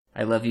here.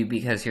 I love you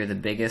because you're the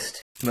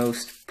biggest,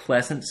 most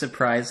pleasant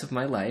surprise of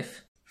my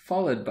life.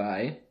 Followed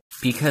by,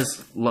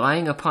 because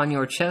lying upon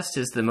your chest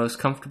is the most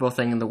comfortable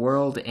thing in the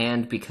world,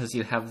 and because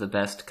you have the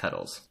best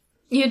cuddles.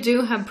 You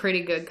do have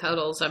pretty good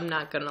cuddles, I'm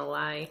not gonna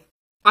lie.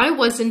 I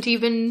wasn't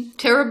even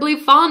terribly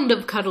fond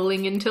of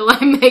cuddling until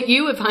I met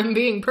you, if I'm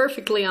being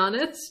perfectly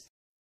honest.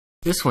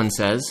 This one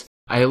says,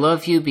 I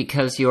love you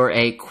because you're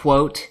a,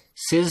 quote,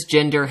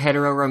 cisgender,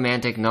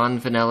 heteroromantic,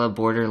 non-vanilla,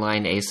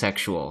 borderline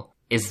asexual.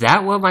 Is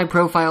that what my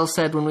profile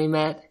said when we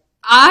met?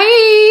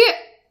 I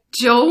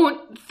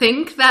don't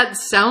think that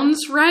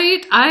sounds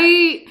right.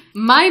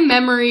 My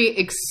memory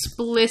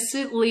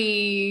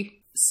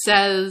explicitly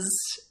says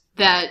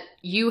that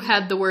you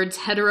had the words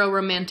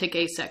heteroromantic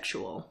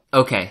asexual.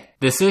 Okay,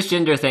 the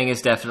cisgender thing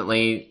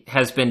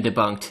has been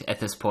debunked at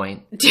this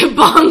point.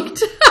 Debunked!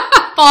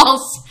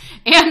 False!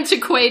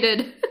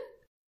 Antiquated!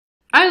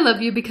 I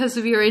love you because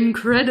of your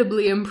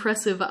incredibly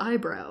impressive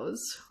eyebrows.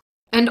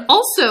 And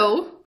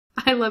also,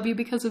 I love you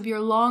because of your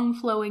long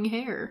flowing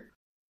hair.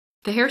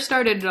 The hair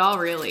started it all,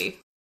 really.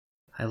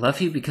 I love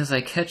you because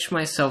I catch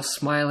myself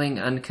smiling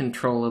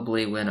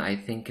uncontrollably when I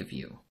think of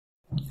you.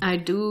 I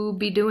do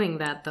be doing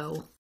that,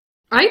 though.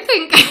 I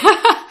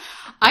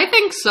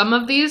think some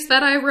of these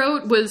that I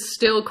wrote was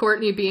still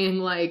Courtney being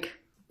like,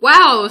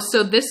 wow,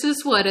 so this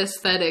is what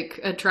aesthetic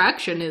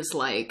attraction is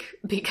like,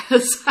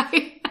 because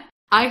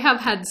I have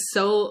had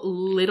so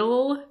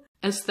little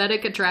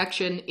aesthetic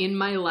attraction in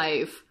my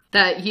life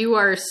that you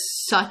are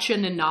such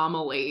an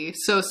anomaly.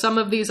 So some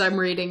of these I'm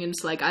reading and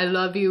it's like, I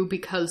love you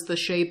because the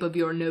shape of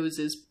your nose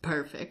is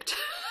perfect.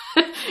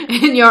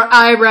 And your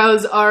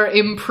eyebrows are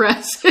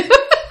impressive.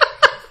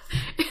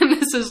 And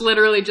this is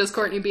literally just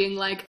Courtney being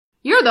like,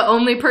 you're the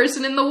only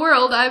person in the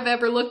world I've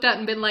ever looked at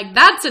and been like,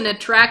 that's an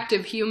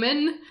attractive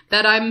human.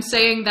 That I'm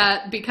saying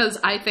that because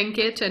I think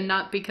it and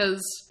not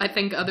because I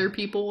think other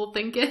people will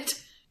think it.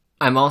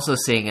 I'm also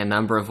seeing a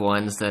number of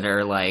ones that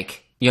are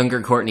like,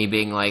 younger Courtney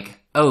being like,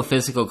 oh,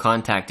 physical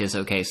contact is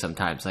okay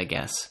sometimes, I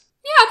guess.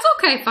 Yeah, it's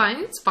okay,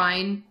 fine. It's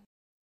fine.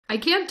 I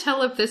can't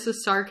tell if this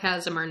is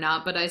sarcasm or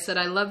not, but I said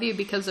I love you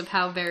because of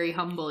how very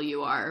humble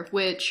you are,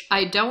 which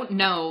I don't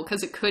know,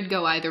 because it could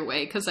go either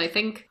way, because I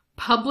think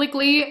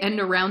publicly and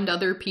around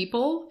other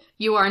people,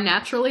 you are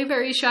naturally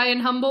very shy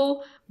and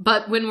humble,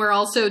 but when we're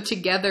also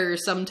together,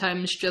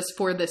 sometimes just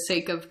for the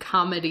sake of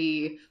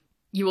comedy,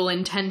 you will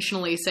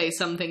intentionally say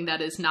something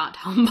that is not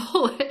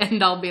humble,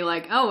 and I'll be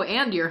like, oh,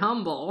 and you're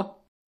humble.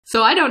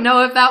 So I don't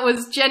know if that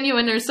was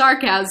genuine or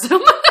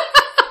sarcasm.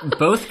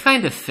 Both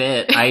kind of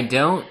fit. I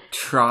don't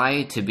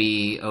try to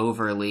be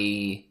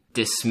overly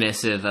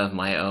dismissive of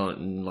my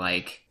own,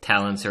 like,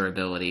 talents or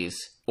abilities,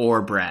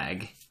 or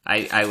brag.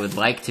 I would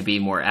like to be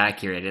more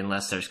accurate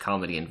unless there's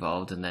comedy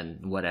involved, and then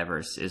whatever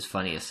is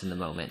funniest in the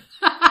moment.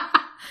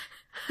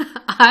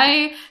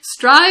 I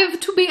strive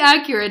to be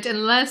accurate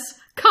unless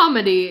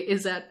comedy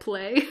is at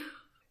play.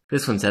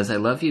 This one says, I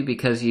love you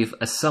because you've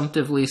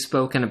assumptively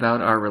spoken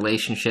about our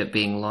relationship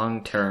being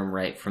long-term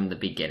right from the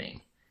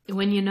beginning.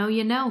 When you know,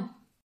 you know.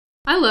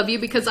 I love you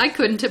because I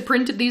couldn't have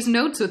printed these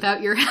notes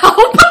without your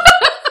help.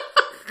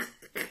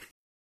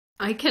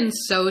 I can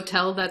so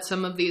tell that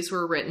some of these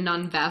were written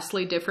on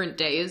vastly different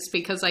days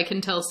because I can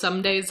tell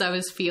some days I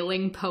was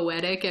feeling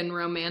poetic and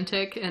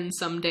romantic and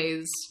some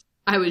days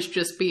I was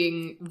just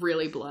being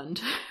really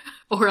blunt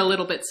or a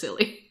little bit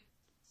silly.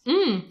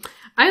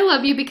 I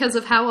love you because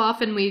of how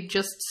often we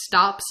just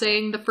stop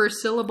saying the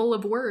first syllable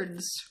of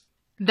words.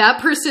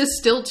 That persists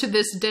still to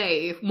this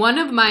day. One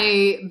of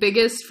my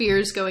biggest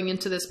fears going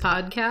into this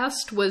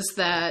podcast was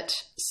that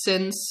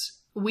since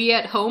we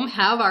at home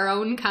have our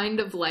own kind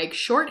of like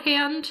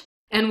shorthand,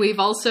 and we've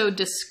also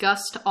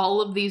discussed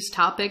all of these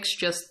topics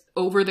just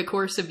over the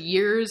course of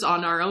years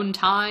on our own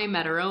time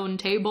at our own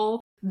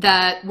table,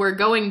 that we're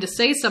going to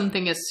say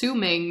something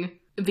assuming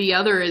the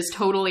other is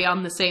totally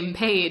on the same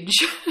page.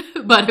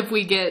 But if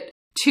we get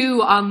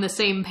too on the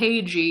same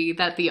pagey,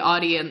 that the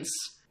audience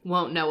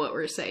won't know what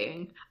we're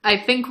saying. I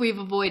think we've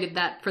avoided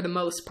that for the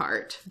most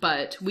part,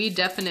 but we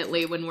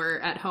definitely, when we're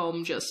at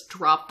home, just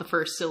drop the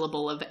first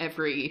syllable of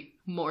every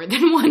more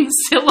than one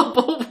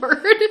syllable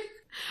word.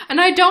 And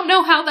I don't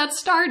know how that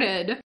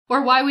started,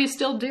 or why we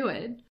still do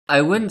it.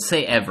 I wouldn't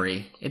say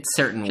every. It's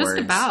certain just words.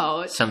 Just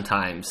about.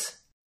 Sometimes.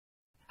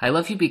 I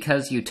love you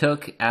because you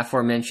took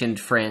aforementioned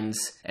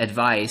friends'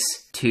 advice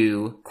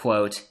to,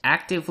 quote,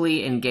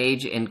 actively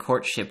engage in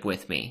courtship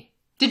with me.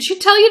 Did she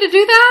tell you to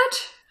do that?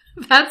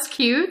 That's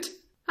cute.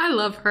 I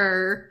love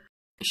her.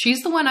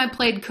 She's the one I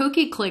played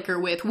Cookie Clicker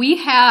with. We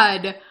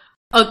had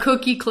a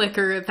cookie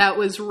clicker that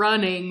was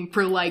running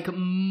for like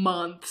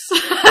months.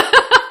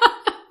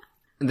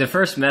 The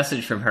first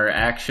message from her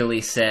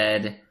actually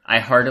said, I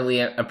heartily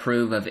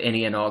approve of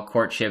any and all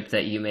courtship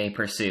that you may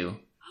pursue.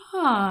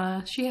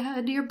 Ah, she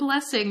had your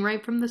blessing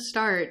right from the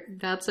start.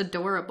 That's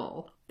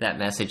adorable. That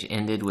message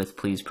ended with,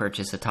 please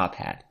purchase a top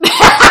hat.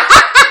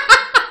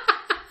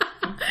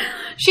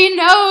 She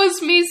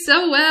knows me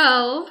so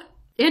well.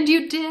 And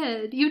you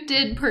did. You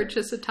did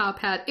purchase a top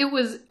hat. It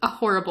was a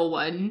horrible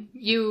one.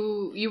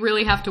 You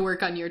really have to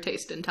work on your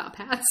taste in top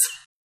hats.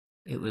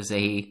 It was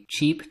a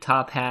cheap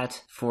top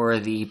hat for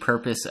the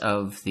purpose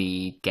of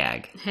the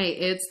gag. Hey,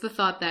 it's the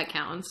thought that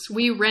counts.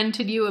 We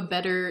rented you a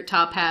better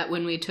top hat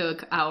when we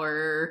took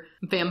our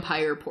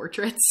vampire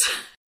portraits.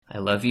 I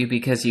love you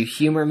because you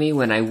humor me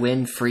when I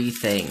win free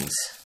things.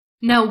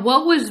 Now,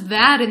 what was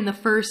that in the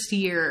first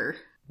year?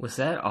 Was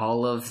that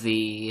all of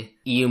the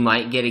you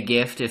might get a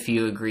gift if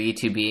you agree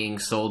to being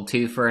sold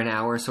to for an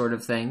hour sort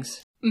of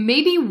things?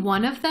 Maybe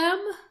one of them?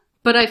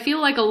 But I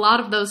feel like a lot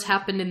of those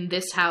happened in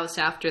this house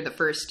after the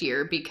first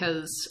year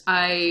because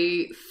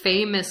I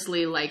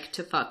famously like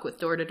to fuck with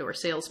door-to-door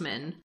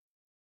salesmen.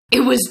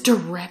 It was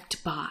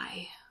direct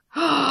buy.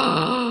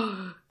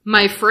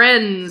 My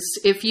friends,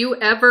 if you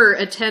ever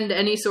attend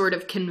any sort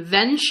of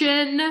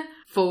convention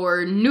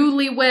for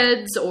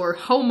newlyweds or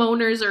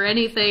homeowners or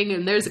anything,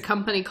 and there's a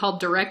company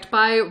called Direct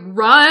Buy,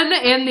 run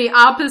in the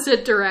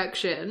opposite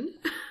direction.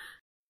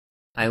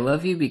 I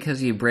love you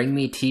because you bring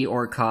me tea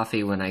or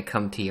coffee when I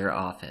come to your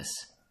office.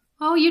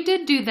 Oh, you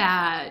did do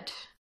that.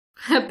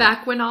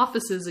 Back when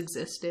offices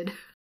existed.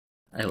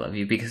 I love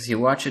you because you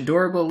watch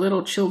adorable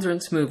little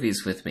children's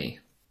movies with me.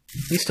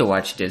 We still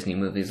watch Disney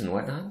movies and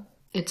whatnot.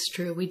 It's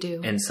true, we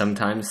do. And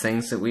sometimes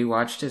things that we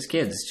watched as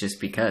kids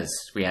just because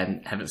we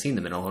haven't seen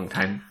them in a long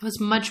time. I was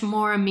much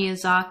more a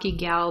Miyazaki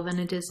gal than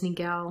a Disney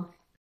gal.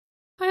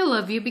 I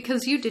love you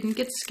because you didn't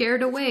get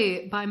scared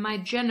away by my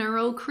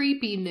general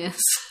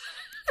creepiness.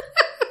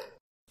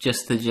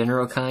 Just the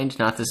general kind,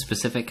 not the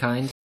specific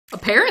kind?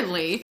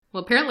 Apparently.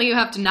 Well, apparently you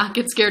have to not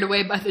get scared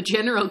away by the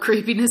general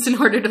creepiness in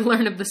order to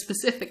learn of the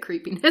specific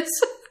creepiness.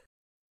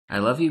 I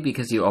love you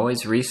because you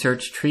always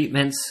research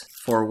treatments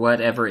for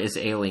whatever is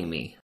ailing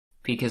me.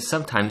 Because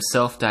sometimes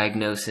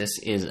self-diagnosis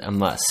is a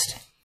must.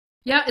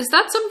 Yeah, is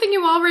that something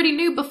you already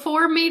knew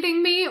before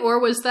meeting me, or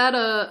was that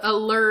a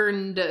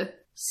learned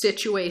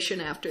situation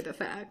after the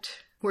fact?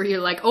 Where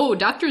you're like, oh,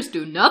 doctors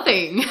do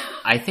nothing.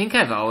 I think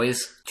I've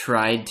always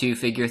tried to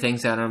figure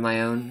things out on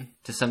my own,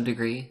 to some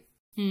degree.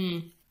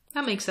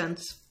 That makes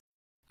sense.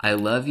 I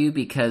love you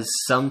because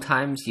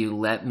sometimes you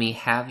let me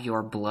have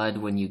your blood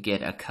when you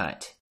get a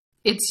cut.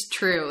 It's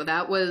true.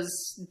 That was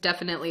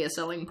definitely a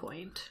selling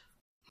point.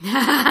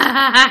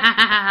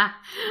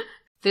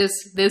 This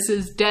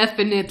is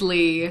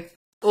definitely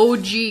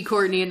OG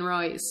Courtney and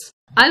Royce.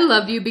 I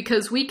love you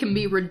because we can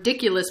be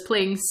ridiculous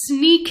playing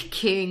Sneak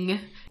King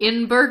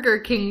in Burger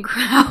King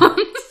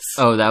crowns.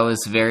 Oh, that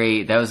was a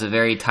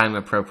very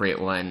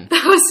time-appropriate one.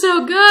 That was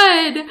so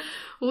good!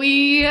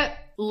 We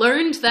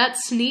learned that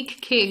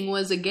Sneak King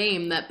was a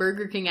game that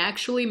Burger King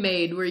actually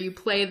made where you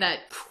play that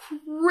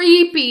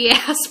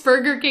creepy-ass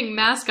Burger King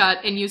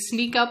mascot and you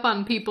sneak up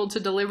on people to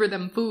deliver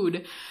them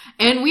food.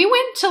 And we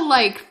went to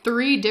like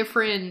 3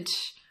 different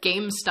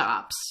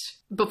GameStops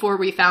before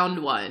we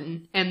found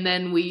one. And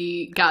then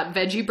we got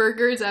veggie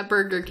burgers at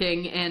Burger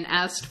King and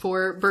asked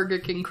for Burger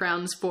King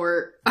crowns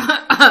for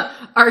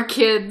our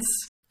kids.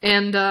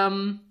 And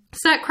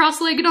sat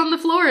cross-legged on the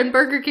floor in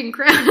Burger King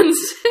crowns.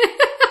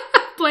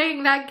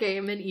 Playing that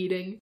game and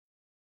eating.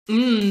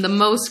 The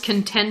most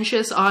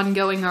contentious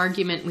ongoing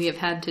argument we have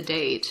had to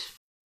date.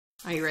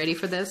 Are you ready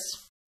for this?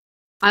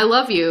 I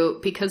love you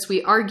because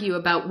we argue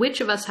about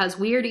which of us has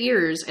weird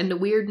ears and a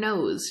weird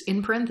nose.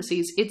 In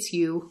parentheses, it's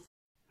you.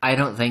 I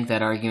don't think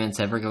that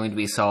argument's ever going to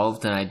be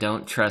solved, and I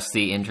don't trust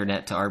the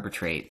internet to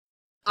arbitrate.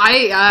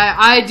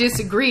 I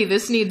disagree.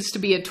 This needs to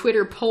be a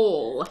Twitter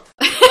poll.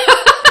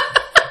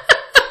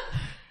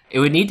 It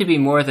would need to be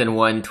more than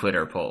one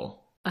Twitter poll.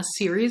 A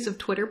series of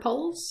Twitter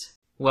polls?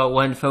 Well,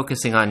 one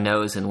focusing on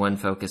nose and one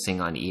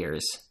focusing on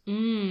ears.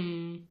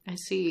 I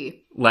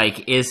see.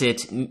 Like, is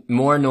it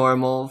more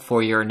normal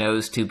for your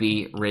nose to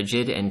be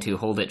rigid and to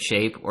hold its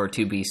shape, or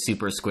to be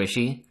super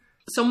squishy?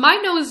 So my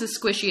nose is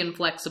squishy and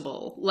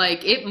flexible.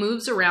 Like, it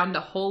moves around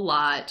a whole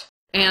lot,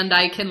 and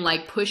I can,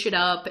 like, push it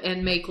up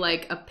and make,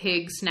 like, a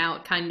pig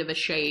snout kind of a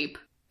shape.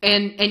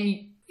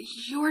 And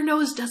your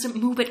nose doesn't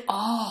move at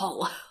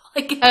all.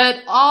 Like,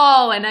 at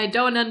all, and I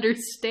don't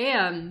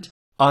understand.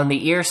 On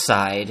the ear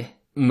side,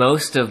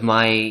 most of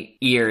my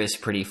ear is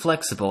pretty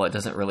flexible. It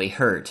doesn't really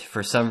hurt.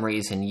 For some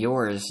reason,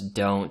 yours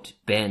don't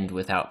bend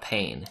without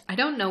pain. I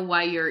don't know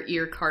why your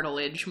ear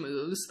cartilage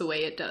moves the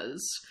way it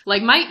does.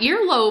 Like, my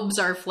earlobes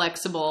are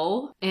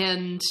flexible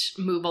and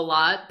move a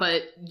lot,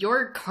 but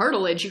your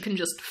cartilage, you can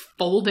just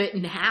fold it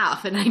in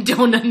half, and I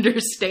don't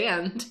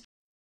understand.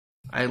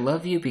 I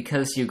love you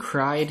because you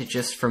cried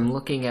just from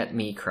looking at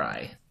me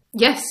cry.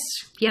 Yes,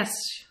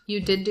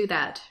 you did do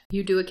that.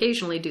 You do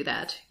occasionally do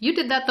that. You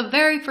did that the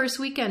very first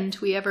weekend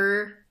we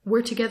ever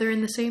were together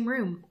in the same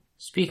room.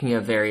 Speaking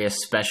of various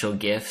special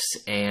gifts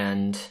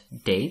and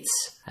dates,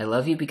 I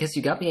love you because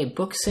you got me a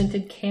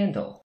book-scented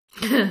candle.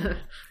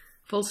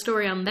 Full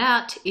story on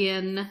that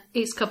in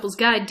Ace Couple's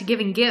Guide to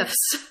Giving Gifts.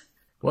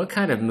 What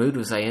kind of mood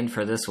was I in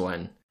for this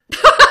one?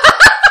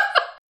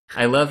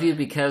 I love you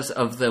because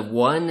of the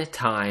one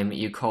time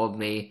you called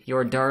me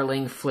your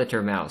darling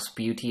flittermouse,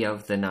 beauty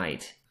of the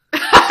night.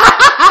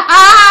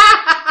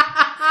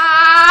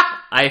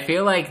 I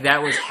feel like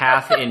that was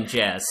half in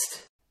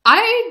jest.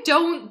 I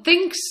don't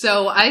think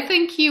so. I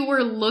think you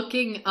were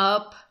looking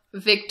up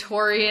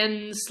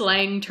Victorian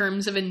slang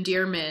terms of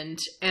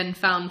endearment and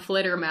found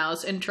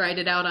flittermouse and tried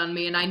it out on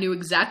me, and I knew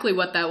exactly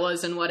what that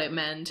was and what it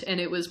meant, and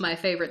it was my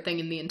favorite thing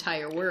in the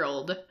entire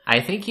world. I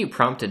think you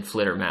prompted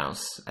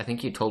flittermouse. I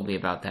think you told me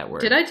about that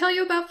word. Did I tell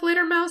you about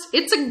flittermouse?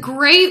 It's a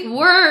great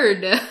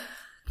word!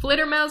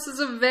 Flittermouse is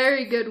a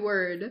very good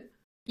word.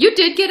 You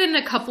did get in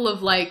a couple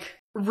of, like,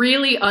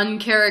 really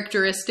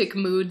uncharacteristic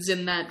moods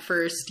in that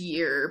first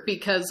year,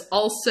 because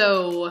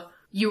also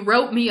you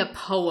wrote me a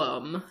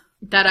poem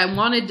that I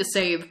wanted to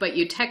save, but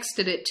you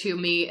texted it to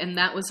me, and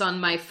that was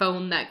on my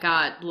phone that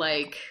got,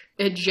 like,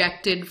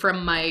 ejected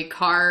from my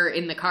car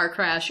in the car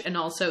crash and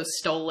also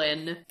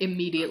stolen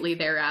immediately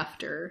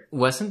thereafter.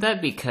 Wasn't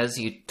that because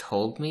you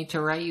told me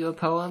to write you a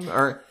poem?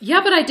 Or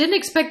yeah, but I didn't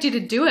expect you to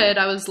do it.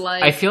 I was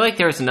like... I feel like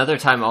there was another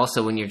time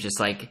also when you're just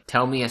like,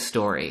 tell me a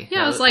story.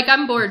 Yeah, I was like,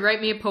 I'm bored,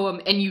 write me a poem,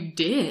 and you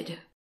did.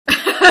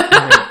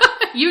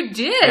 You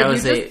did! You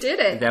just did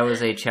it. That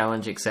was a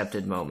challenge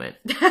accepted moment.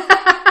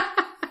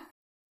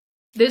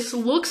 This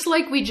looks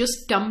like we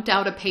just dumped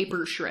out a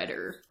paper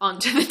shredder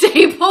onto the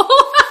table.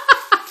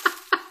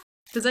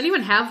 Does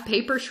anyone have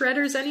paper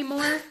shredders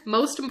anymore?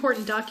 Most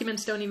important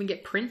documents don't even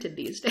get printed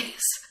these days.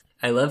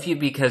 I love you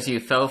because you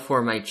fell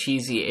for my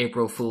cheesy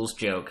April Fool's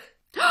joke.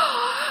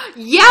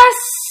 Yes!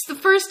 The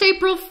first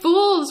April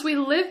Fool's! We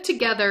lived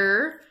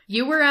together.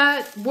 You were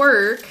at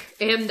work,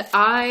 and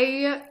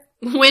I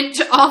went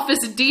to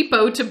Office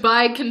Depot to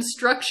buy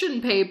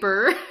construction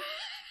paper,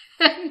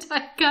 and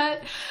I got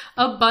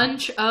a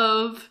bunch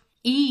of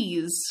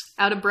E's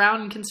out of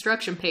brown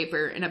construction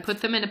paper, and I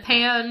put them in a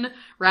pan,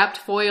 wrapped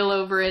foil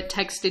over it,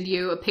 texted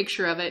you a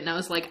picture of it, and I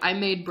was like, I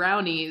made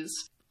brownies.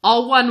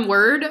 All one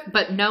word,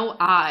 but no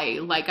I,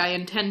 like I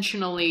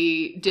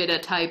intentionally did a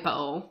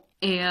typo,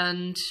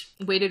 and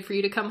waited for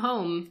you to come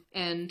home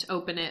and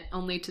open it,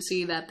 only to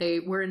see that they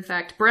were in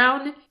fact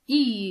brown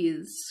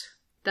E's.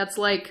 That's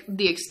like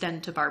the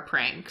extent of our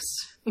pranks,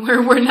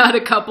 where we're not a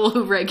couple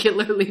who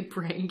regularly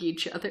prank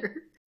each other.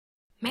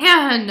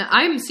 Man,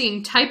 I'm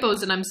seeing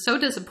typos and I'm so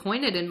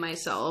disappointed in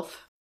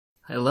myself.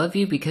 I love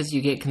you because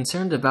you get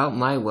concerned about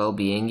my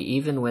well-being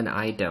even when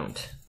I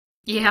don't.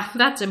 Yeah,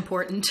 that's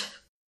important.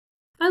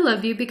 I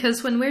love you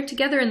because when we're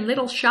together in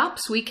little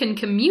shops, we can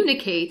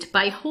communicate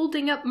by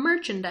holding up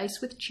merchandise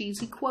with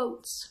cheesy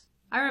quotes.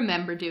 I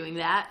remember doing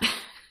that.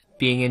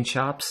 Being in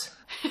shops?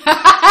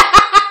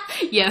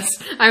 Yes,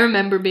 I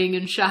remember being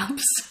in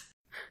shops.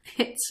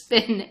 It's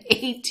been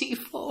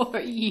 84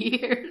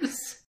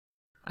 years.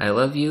 I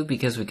love you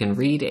because we can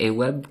read a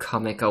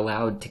webcomic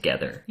aloud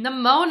together.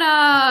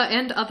 Nimona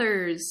and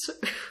others.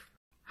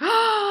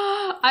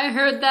 I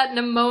heard that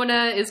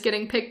Nimona is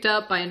getting picked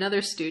up by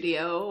another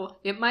studio.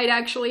 It might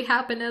actually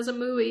happen as a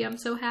movie. I'm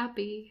so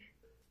happy.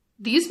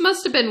 These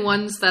must have been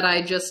ones that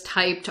I just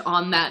typed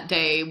on that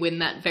day when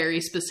that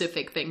very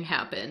specific thing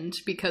happened,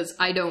 because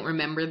I don't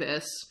remember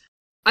this.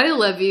 I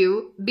love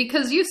you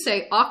because you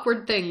say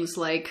awkward things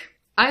like,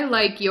 I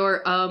like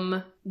your,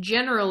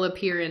 general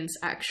appearance,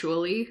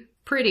 actually.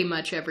 Pretty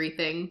much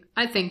everything.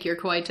 I think you're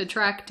quite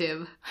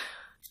attractive.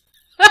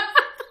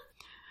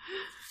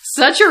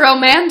 Such a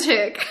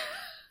romantic.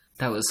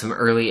 That was some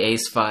early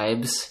Ace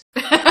vibes.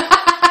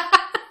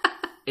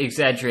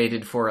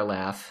 Exaggerated for a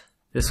laugh.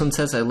 This one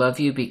says, I love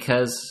you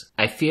because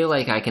I feel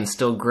like I can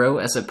still grow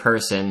as a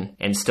person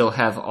and still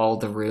have all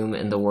the room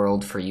in the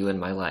world for you in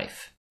my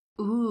life.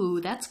 Ooh,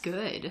 that's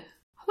good.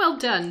 Well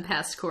done,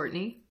 past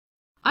Courtney.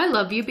 I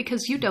love you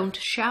because you don't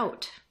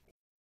shout.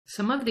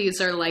 Some of these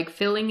are like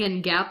filling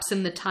in gaps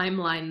in the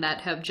timeline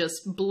that have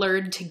just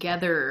blurred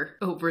together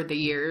over the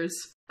years.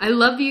 I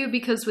love you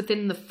because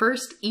within the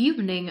first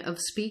evening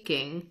of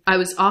speaking, I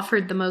was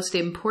offered the most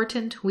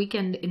important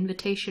weekend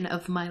invitation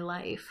of my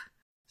life.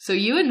 So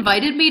you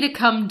invited me to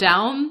come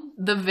down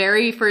the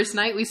very first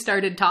night we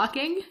started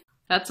talking?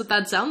 That's what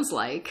that sounds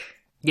like.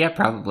 Yeah,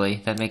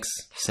 probably. That makes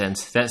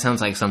sense. That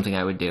sounds like something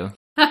I would do.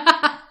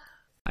 I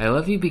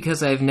love you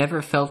because I've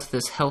never felt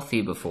this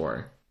healthy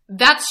before.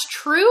 That's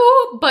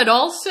true, but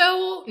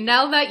also,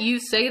 now that you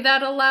say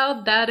that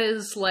aloud, that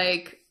is,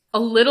 like, a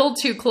little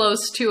too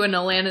close to an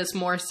Alanis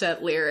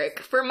Morissette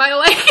lyric for my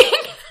liking.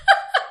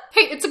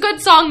 Hey, it's a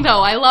good song,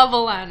 though. I love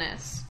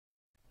Alanis.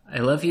 I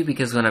love you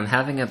because when I'm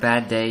having a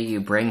bad day, you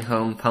bring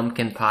home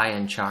pumpkin pie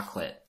and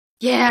chocolate.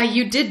 Yeah,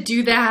 you did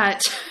do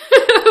that.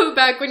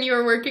 Back when you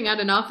were working at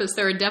an office,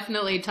 there were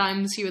definitely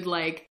times you would,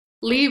 like,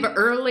 leave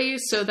early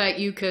so that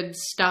you could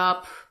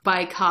stop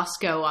by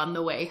Costco on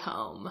the way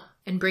home.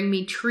 And bring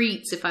me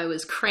treats if I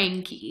was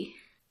cranky.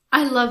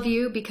 I love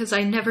you because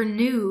I never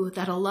knew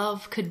that a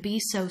love could be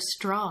so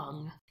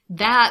strong.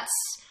 That's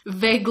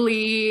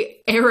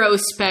vaguely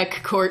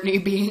aerospec Courtney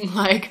being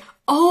like,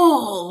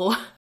 oh,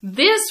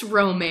 this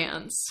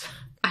romance.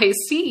 I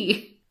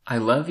see. I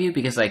love you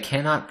because I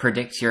cannot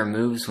predict your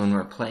moves when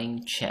we're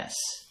playing chess.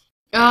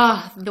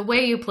 The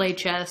way you play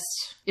chess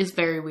is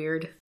very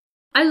weird.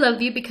 I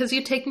love you because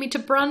you take me to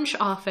brunch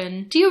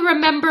often. Do you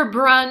remember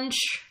brunch?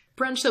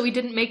 Brunch that we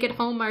didn't make at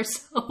home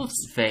ourselves.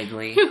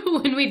 Vaguely.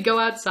 When we'd go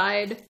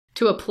outside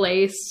to a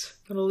place,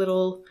 go to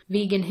little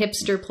vegan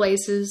hipster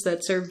places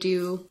that served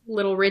you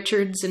Little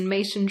Richards in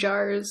mason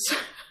jars.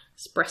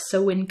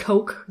 Espresso and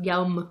Coke.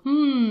 Yum.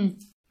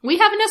 We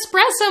have an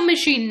espresso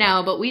machine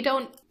now, but we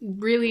don't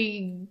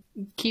really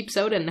keep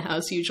soda in the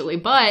house usually.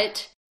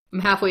 But I'm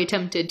halfway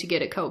tempted to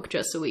get a Coke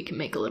just so we can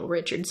make a Little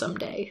Richard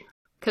someday.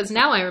 Because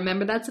now I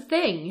remember that's a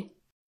thing.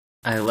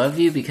 I love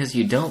you because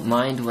you don't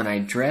mind when I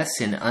dress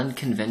in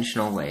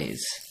unconventional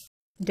ways.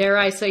 Dare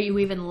I say you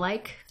even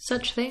like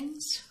such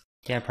things?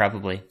 Yeah,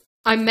 probably.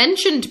 I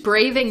mentioned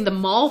braving the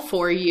mall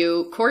for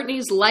you.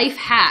 Courtney's life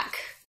hack.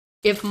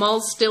 If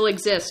malls still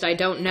exist, I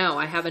don't know.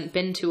 I haven't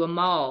been to a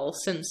mall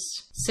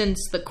since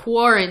the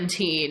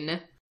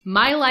quarantine.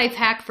 My life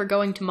hack for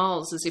going to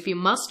malls is if you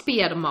must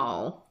be at a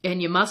mall,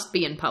 and you must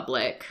be in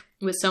public,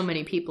 with so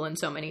many people in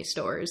so many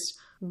stores,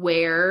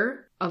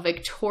 wear a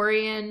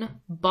Victorian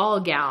ball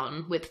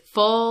gown with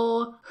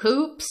full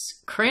hoops,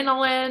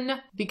 crinoline,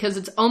 because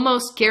it's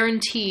almost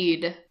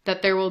guaranteed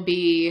that there will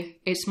be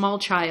a small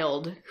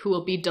child who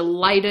will be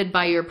delighted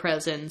by your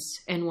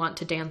presence and want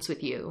to dance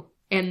with you.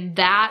 And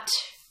that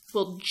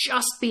will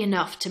just be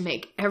enough to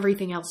make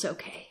everything else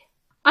okay.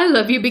 I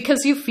love you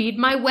because you feed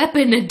my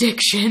weapon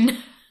addiction.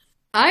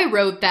 I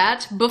wrote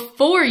that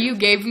before you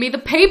gave me the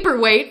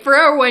paperweight for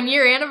our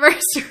 1-year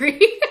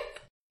anniversary.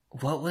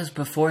 What was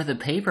before the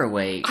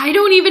paperweight? I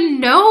don't even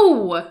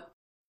know.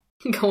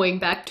 Going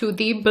back to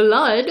the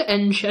blood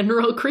and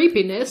general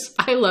creepiness,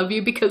 I love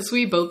you because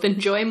we both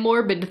enjoy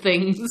morbid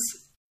things.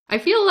 I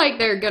feel like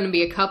there are going to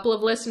be a couple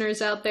of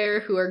listeners out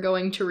there who are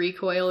going to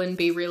recoil and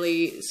be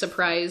really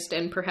surprised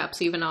and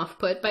perhaps even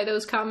off-put by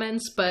those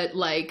comments, but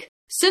like,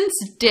 since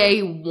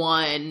day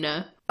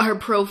one, our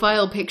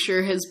profile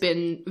picture has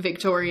been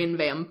Victorian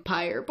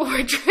vampire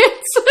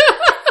portraits.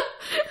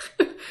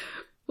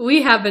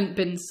 We haven't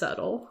been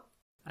subtle.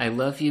 I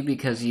love you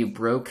because you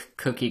broke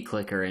Cookie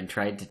Clicker and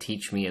tried to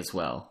teach me as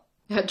well.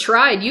 I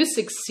tried. You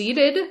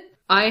succeeded.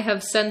 I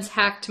have since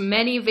hacked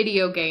many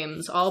video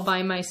games all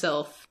by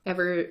myself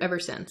ever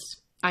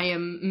since. I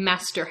am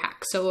Master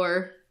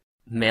Hacksaw.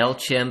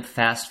 MailChimp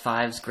Fast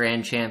Five's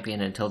grand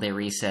champion until they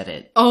reset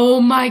it. Oh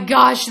my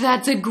gosh,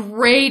 that's a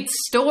great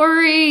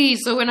story!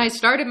 So when I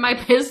started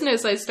my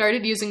business, I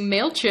started using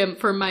MailChimp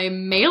for my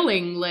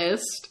mailing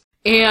list.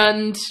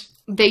 And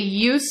they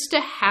used to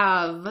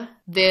have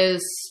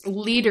this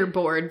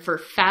leaderboard for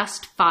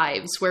Fast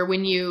Fives where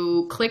when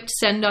you clicked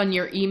send on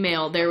your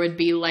email, there would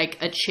be like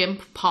a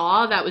chimp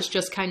paw that was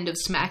just kind of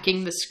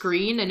smacking the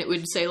screen and it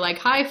would say like,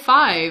 high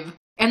five.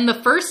 And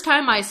the first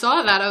time I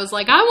saw that, I was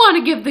like, I want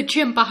to give the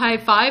chimp a high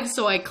five.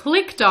 So I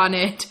clicked on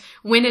it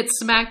when it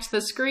smacked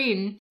the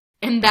screen.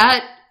 And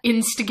that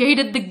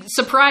instigated the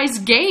surprise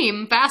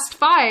game, Fast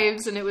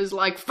Fives. And it was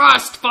like,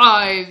 Fast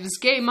Fives,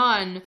 game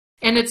on.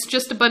 And it's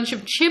just a bunch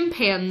of chimp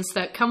hands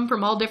that come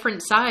from all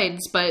different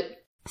sides, but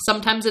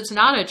sometimes it's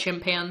not a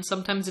chimp hand,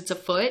 sometimes it's a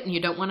foot, and you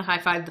don't want to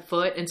high-five the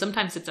foot, and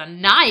sometimes it's a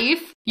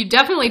knife. You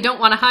definitely don't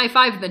want to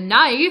high-five the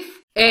knife.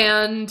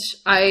 And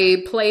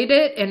I played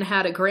it and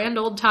had a grand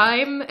old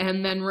time,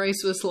 and then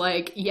Royce was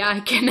like, yeah,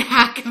 I can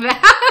hack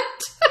that.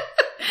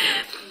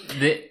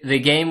 The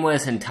game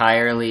was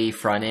entirely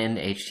front-end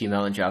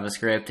HTML and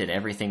JavaScript, and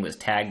everything was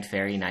tagged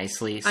very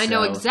nicely. So I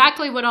know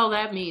exactly what all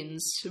that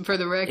means, for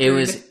the record.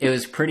 It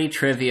was pretty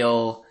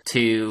trivial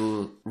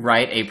to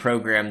write a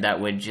program that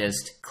would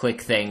just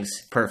click things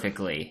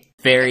perfectly.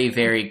 Very,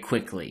 very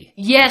quickly.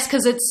 Yes,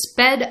 because it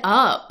sped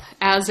up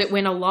as it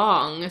went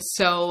along.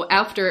 So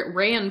after it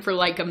ran for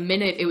like a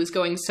minute, it was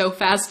going so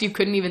fast you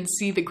couldn't even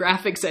see the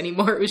graphics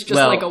anymore. It was just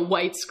like a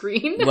white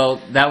screen.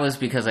 Well, that was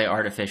because I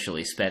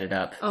artificially sped it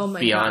up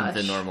beyond gosh.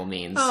 the normal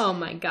means. Oh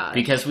my gosh.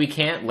 Because we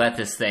can't let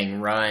this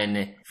thing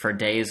run for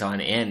days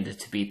on end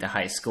to beat the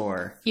high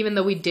score. Even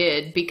though we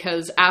did,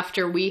 because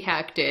after we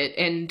hacked it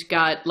and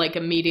got like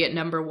immediate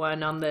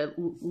 #1 on the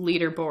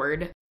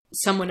leaderboard,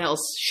 someone else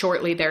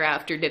shortly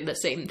thereafter did the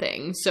same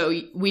thing. So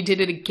we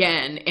did it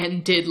again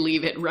and did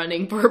leave it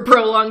running for a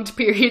prolonged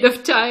period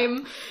of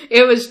time.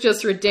 It was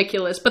just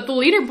ridiculous. But the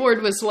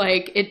leaderboard was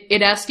like,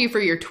 it asked you for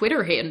your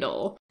Twitter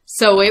handle.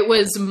 So it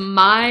was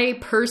my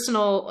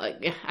personal,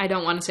 I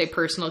don't want to say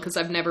personal because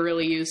I've never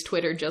really used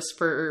Twitter just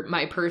for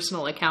my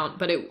personal account,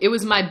 but it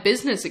was my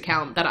business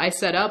account that I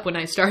set up when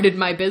I started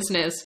my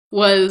business,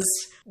 was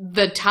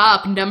the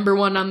top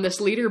 #1 on this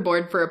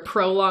leaderboard for a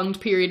prolonged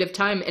period of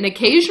time. And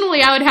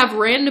occasionally I would have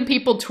random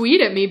people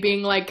tweet at me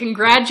being like,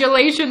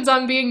 congratulations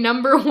on being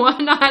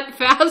 #1 on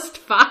Fast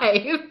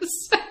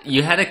Fives.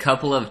 You had a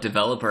couple of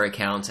developer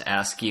accounts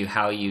ask you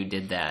how you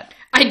did that.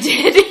 I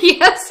did,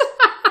 yes.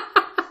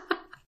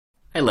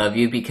 I love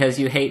you because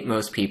you hate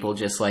most people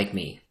just like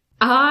me.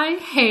 I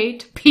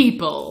hate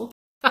people.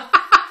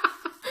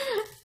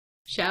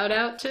 Shout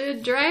out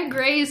to Drag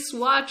Race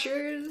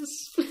watchers,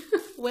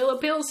 Willa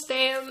Pill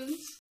stands,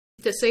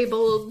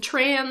 disabled,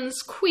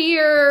 trans,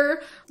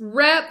 queer,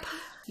 rep,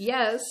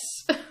 yes.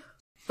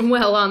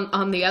 Well,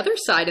 on the other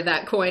side of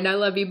that coin, I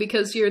love you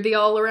because you're the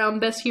all-around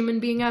best human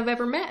being I've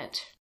ever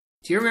met.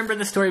 Do you remember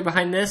the story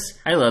behind this?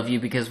 I love you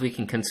because we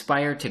can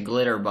conspire to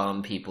glitter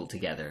bomb people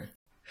together.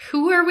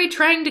 Who are we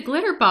trying to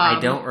glitter bomb? I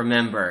don't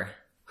remember.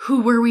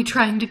 Who were we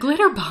trying to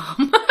glitter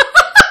bomb?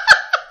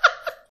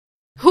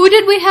 Who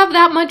did we have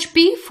that much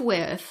beef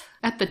with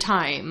at the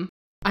time?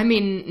 I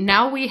mean,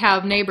 now we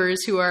have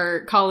neighbors who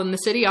are calling the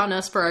city on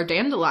us for our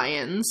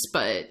dandelions,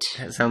 but...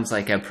 That sounds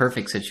like a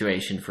perfect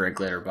situation for a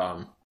glitter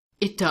bomb.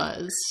 It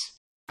does.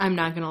 I'm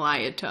not gonna lie,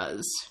 it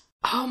does.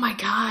 Oh my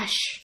gosh.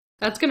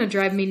 That's gonna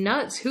drive me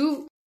nuts.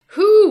 Who?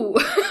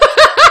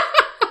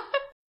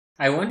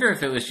 I wonder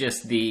if it was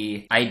just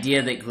the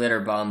idea that glitter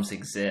bombs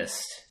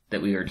exist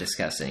that we were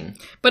discussing.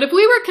 But if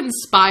we were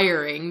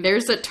conspiring,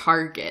 there's a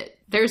target.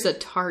 There's a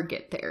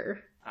target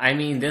there. I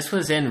mean, this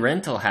was in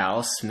Rental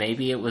House.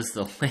 Maybe it was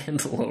the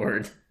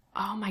landlord.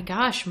 Oh my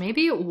gosh,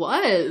 maybe it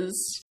was.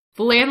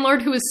 The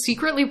landlord who was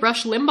secretly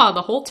Rush Limbaugh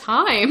the whole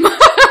time.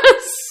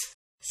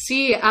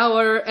 See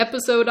our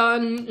episode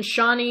on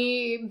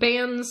Shawnee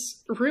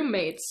Band's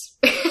roommates.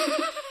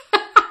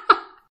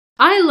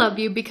 I love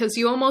you because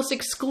you almost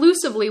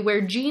exclusively wear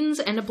jeans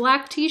and a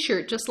black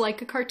t-shirt just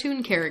like a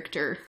cartoon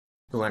character.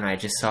 The one I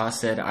just saw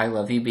said, I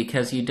love you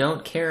because you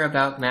don't care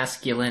about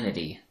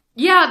masculinity.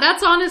 Yeah,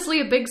 that's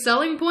honestly a big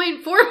selling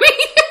point for me.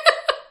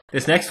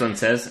 This next one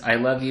says, I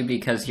love you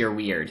because you're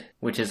weird,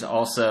 which is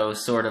also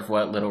sort of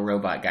what Little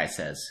Robot Guy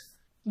says.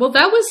 Well,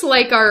 that was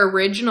like our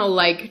original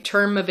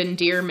term of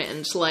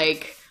endearment.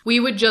 Like, we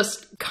would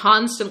just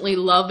constantly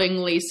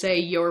lovingly say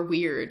you're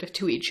weird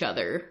to each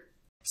other.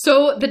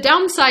 So the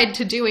downside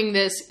to doing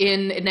this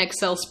in an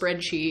Excel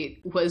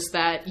spreadsheet was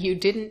that you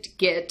didn't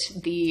get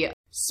the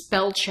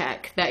spell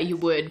check that you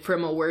would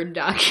from a Word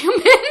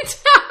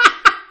document.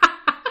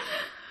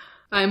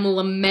 I'm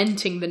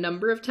lamenting the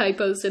number of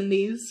typos in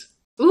these.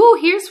 Ooh,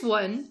 here's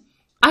one.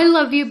 I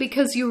love you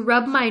because you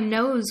rub my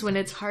nose when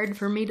it's hard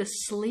for me to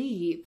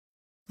sleep.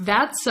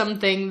 That's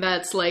something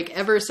that's like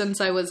ever since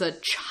I was a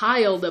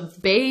child, a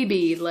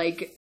baby,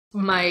 like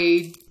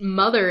my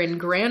mother and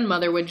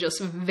grandmother would just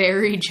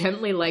very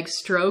gently like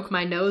stroke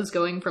my nose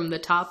going from the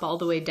top all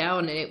the way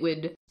down, and it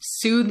would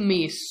soothe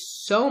me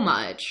so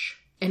much.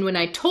 And when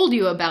I told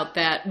you about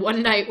that,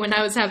 one night when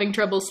I was having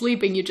trouble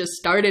sleeping, you just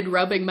started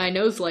rubbing my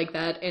nose like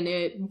that, and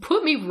it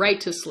put me right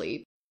to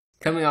sleep.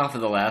 Coming off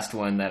of the last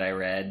one that I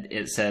read,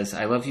 it says,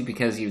 I love you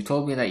because you've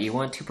told me that you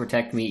want to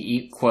protect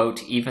me,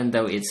 quote, even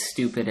though it's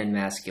stupid and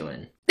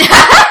masculine.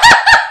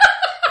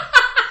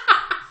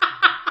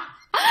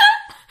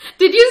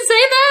 Did you say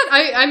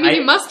that? I mean,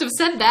 you must have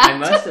said that. I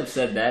must have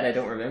said that. I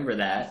don't remember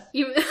that.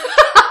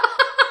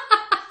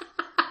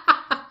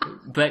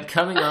 But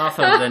coming off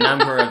of the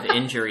number of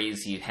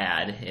injuries you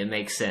had, it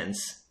makes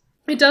sense.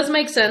 It does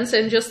make sense,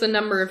 and just the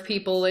number of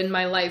people in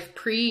my life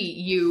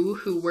pre-you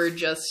who were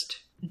just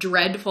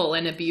dreadful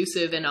and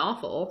abusive and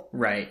awful.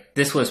 Right.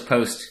 This was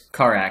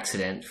post-car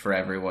accident for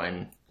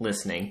everyone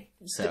listening,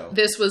 so...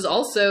 This was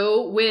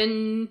also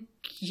when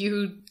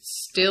you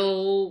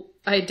still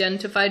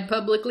identified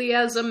publicly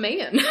as a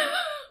man.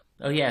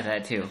 Oh yeah,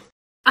 that too.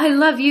 I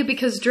love you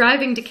because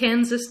driving to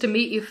Kansas to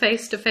meet you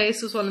face to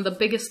face was one of the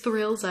biggest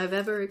thrills I've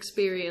ever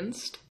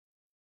experienced.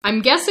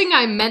 I'm guessing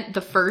I meant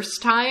the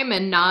first time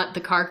and not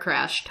the car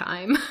crash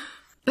time.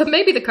 But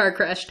maybe the car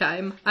crash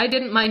time. I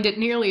didn't mind it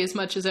nearly as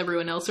much as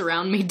everyone else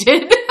around me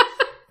did.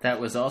 That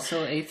was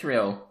also a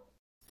thrill.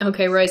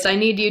 Okay, Royce, I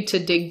need you to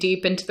dig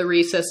deep into the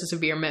recesses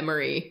of your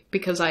memory,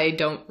 because I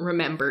don't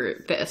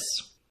remember this.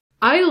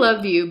 I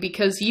love you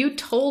because you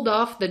told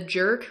off the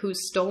jerk who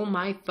stole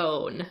my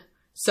phone.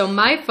 So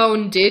my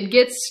phone did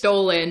get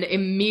stolen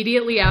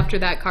immediately after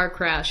that car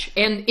crash,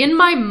 and in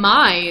my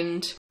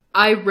mind,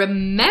 I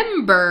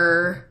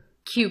remember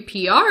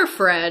QPR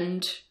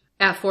friend,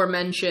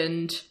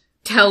 aforementioned,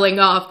 telling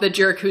off the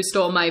jerk who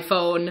stole my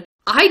phone.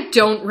 I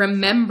don't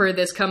remember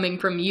this coming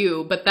from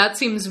you, but that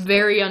seems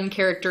very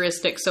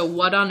uncharacteristic, so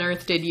what on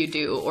earth did you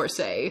do or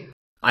say?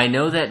 I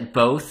know that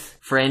both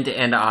friend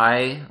and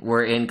I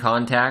were in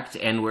contact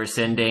and were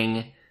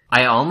sending,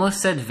 I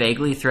almost said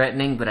vaguely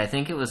threatening, but I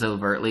think it was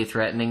overtly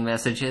threatening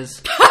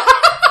messages.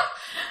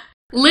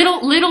 Little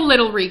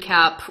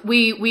recap.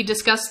 We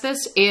discussed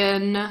this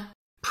in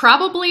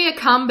probably a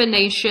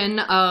combination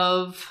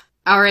of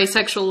our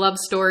asexual love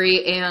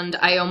story and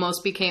I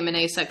almost became an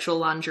asexual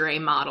lingerie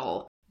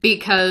model.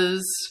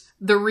 Because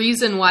the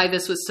reason why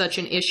this was such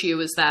an issue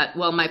is that,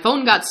 well, my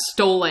phone got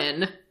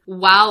stolen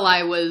while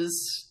I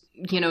was,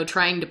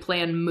 trying to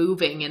plan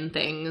moving and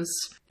things.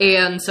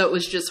 And so it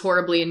was just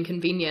horribly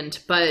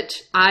inconvenient. But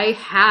I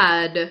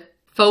had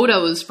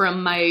photos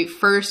from my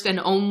first and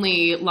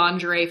only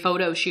lingerie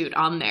photo shoot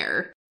on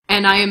there.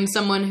 And I am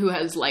someone who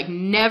has,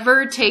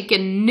 never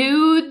taken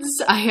nudes.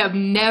 I have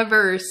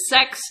never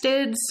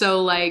sexted.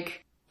 So,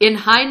 in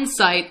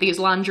hindsight, these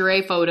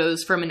lingerie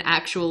photos from an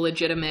actual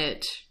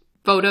legitimate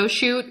photo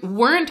shoot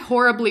weren't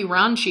horribly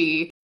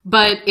raunchy.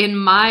 But in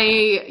my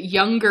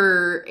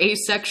younger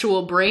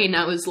asexual brain,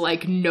 I was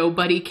like,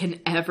 nobody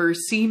can ever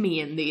see me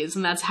in these.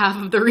 And that's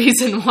half of the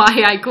reason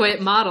why I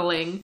quit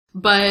modeling.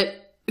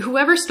 But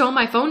whoever stole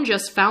my phone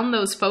just found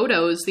those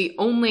photos, the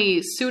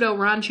only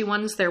pseudo-raunchy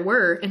ones there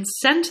were, and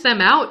sent them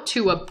out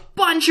to a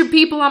bunch of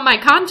people on my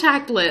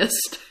contact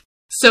list.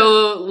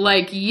 So,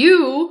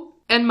 you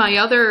and my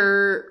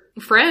other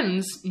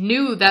friends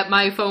knew that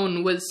my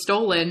phone was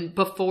stolen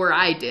before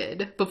I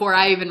did, before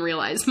I even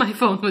realized my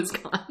phone was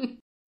gone.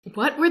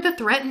 What were the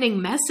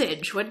threatening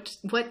message? What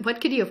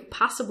could you have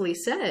possibly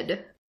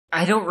said?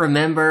 I don't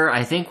remember.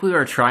 I think we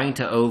were trying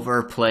to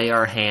overplay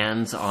our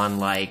hands on,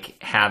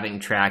 having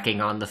tracking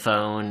on the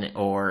phone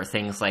or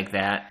things like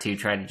that to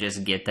try to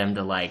just get them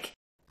to,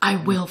 I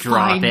will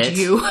drop find it,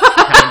 you.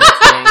 kind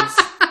of things.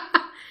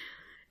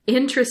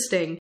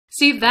 Interesting.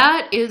 See,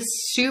 that is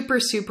super,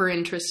 super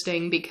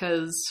interesting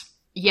because,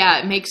 yeah,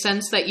 it makes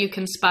sense that you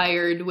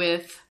conspired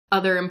with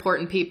other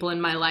important people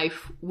in my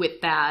life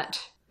with that.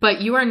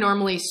 But you are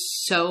normally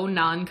so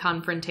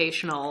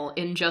non-confrontational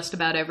in just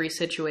about every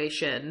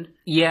situation.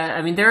 Yeah,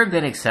 I mean, there have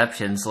been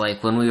exceptions.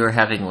 When we were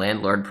having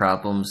landlord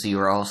problems, you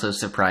were also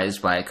surprised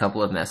by a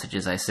couple of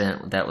messages I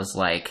sent that was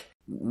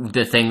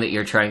the thing that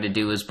you're trying to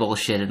do is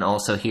bullshit, and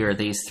also here are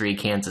these 3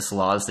 Kansas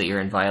laws that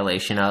you're in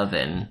violation of,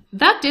 and...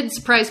 That did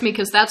surprise me,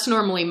 because that's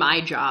normally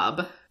my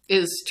job,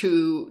 is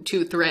to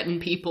threaten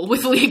people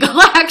with legal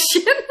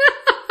action.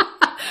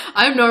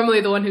 I'm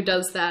normally the one who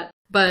does that.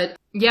 But,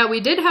 yeah, we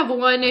did have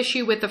one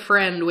issue with a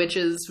friend, which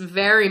is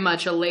very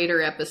much a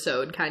later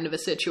episode kind of a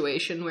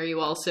situation where you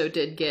also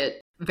did get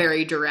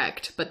very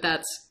direct, but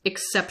that's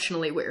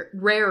exceptionally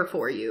rare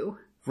for you.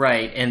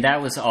 Right, and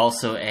that was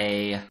also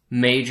a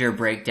major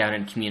breakdown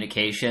in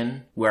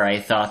communication, where I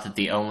thought that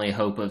the only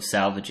hope of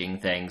salvaging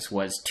things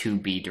was to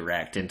be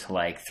direct and to,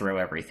 like, throw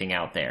everything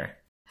out there.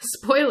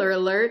 Spoiler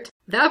alert,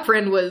 that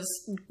friend was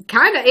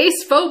kind of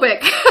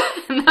ace-phobic,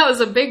 and that was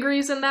a big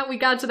reason that we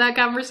got to that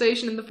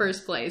conversation in the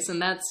first place,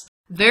 and that's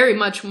very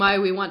much why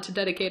we want to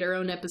dedicate our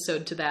own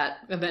episode to that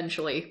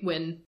eventually,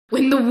 when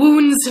the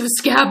wounds have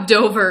scabbed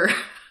over.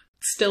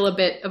 Still a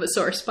bit of a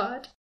sore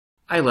spot.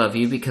 I love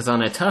you because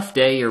on a tough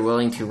day you're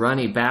willing to run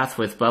a bath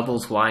with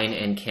bubbles, wine,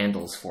 and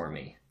candles for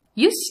me.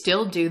 You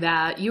still do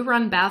that. You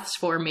run baths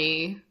for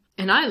me,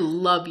 and I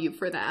love you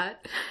for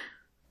that.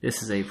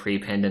 This is a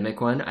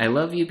pre-pandemic one. I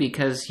love you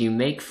because you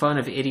make fun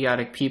of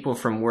idiotic people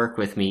from work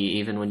with me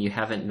even when you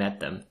haven't met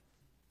them.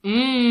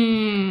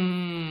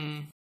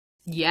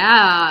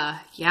 Yeah,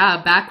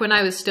 back when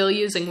I was still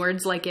using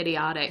words like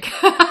idiotic.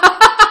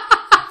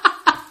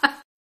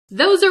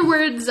 Those are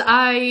words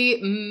I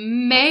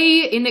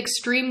may, in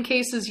extreme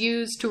cases,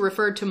 use to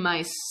refer to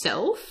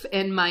myself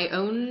and my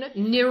own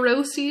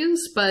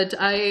neuroses, but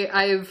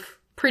I've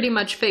pretty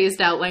much phased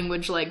out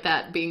language like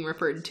that being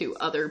referred to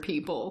other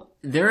people.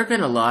 There have been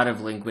a lot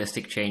of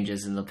linguistic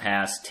changes in the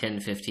past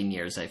 10, 15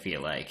 years, I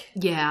feel like.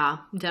 Yeah,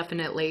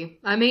 definitely.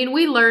 I mean,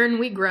 we learn,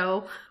 we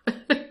grow.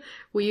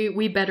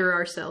 we better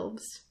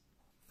ourselves.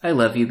 I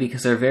love you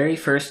because our very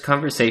first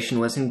conversation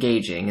was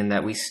engaging and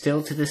that we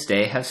still to this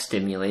day have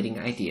stimulating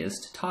ideas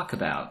to talk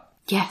about.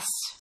 Yes.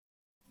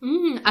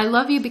 I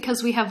love you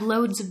because we have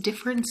loads of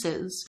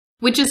differences.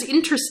 Which is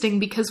interesting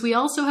because we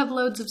also have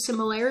loads of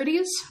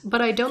similarities,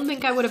 but I don't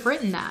think I would have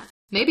written that.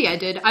 Maybe I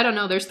did. I don't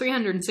know. There's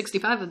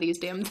 365 of these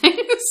damn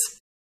things.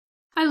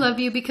 I love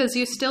you because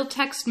you still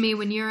text me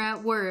when you're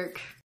at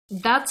work.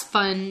 That's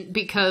fun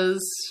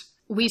because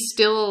we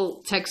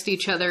still text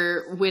each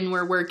other when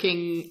we're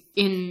working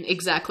in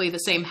exactly the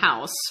same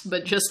house,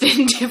 but just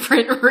in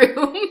different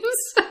rooms.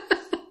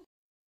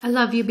 I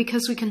love you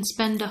because we can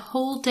spend a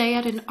whole day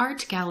at an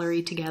art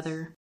gallery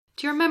together.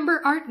 Do you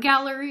remember art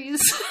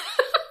galleries?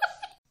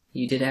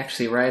 You did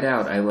actually write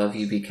out, I love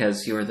you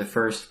because you're the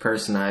first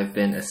person I've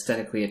been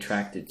aesthetically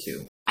attracted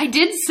to. I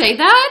did say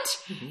that?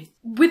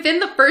 Mm-hmm. Within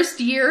the first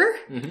year?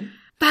 Mm-hmm.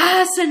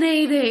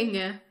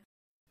 Fascinating!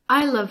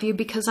 I love you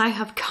because I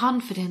have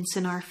confidence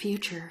in our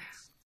future.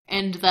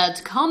 And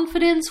that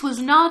confidence was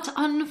not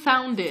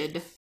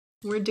unfounded.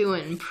 We're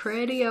doing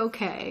pretty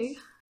okay.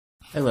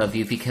 I love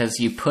you because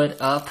you put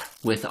up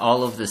with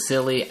all of the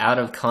silly,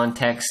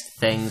 out-of-context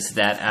things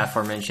that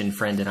aforementioned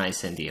friend and I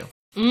send you.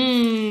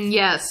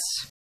 Yes.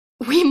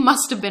 We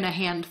must have been a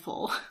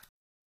handful.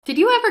 Did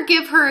you ever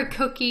give her a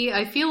cookie?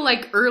 I feel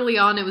like early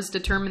on it was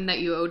determined that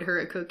you owed her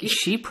a cookie.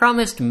 She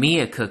promised me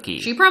a cookie.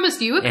 She promised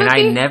you a cookie? And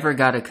I never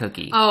got a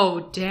cookie.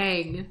 Oh,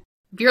 dang.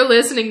 If you're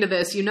listening to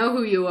this, you know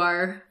who you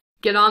are.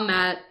 Get on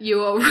that.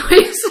 You owe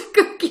Royce a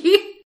cookie.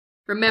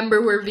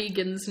 Remember, we're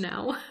vegans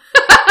now.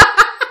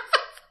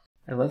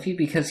 I love you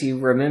because you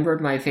remembered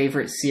my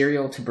favorite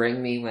cereal to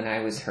bring me when I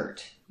was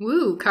hurt.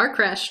 Woo, car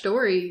crash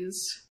stories.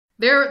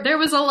 There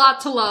was a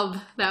lot to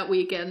love that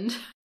weekend.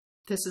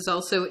 This is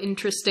also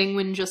interesting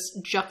when just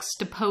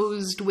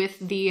juxtaposed with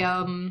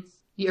the,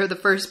 you're the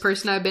first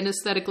person I've been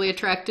aesthetically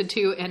attracted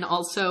to, and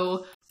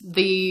also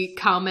the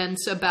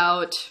comments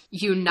about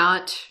you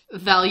not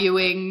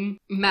valuing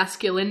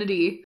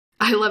masculinity.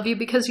 I love you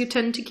because you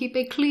tend to keep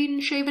a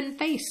clean-shaven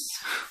face.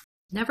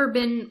 Never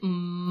been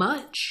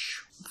much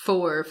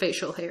for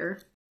facial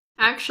hair.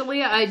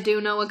 Actually, I do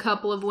know a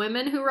couple of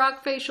women who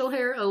rock facial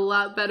hair a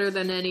lot better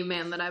than any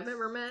man that I've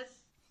ever met.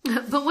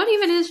 But what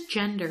even is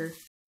gender?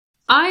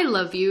 I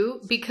love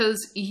you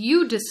because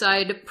you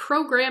decide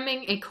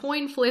programming a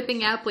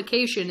coin-flipping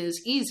application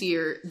is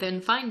easier than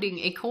finding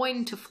a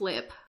coin to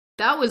flip.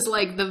 That was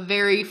like the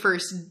very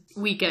first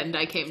weekend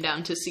I came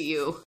down to see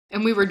you.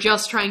 And we were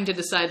just trying to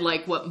decide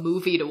like what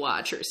movie to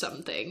watch or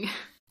something.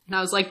 And I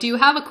was like, do you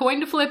have a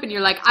coin to flip? And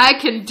you're like, I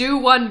can do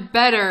one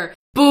better.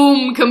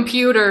 Boom,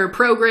 computer,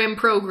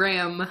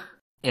 program.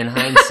 In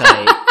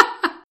hindsight,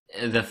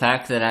 the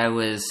fact that I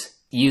was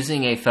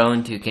using a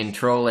phone to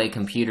control a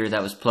computer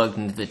that was plugged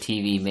into the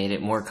TV made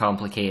it more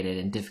complicated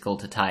and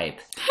difficult to type.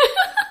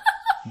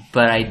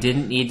 But I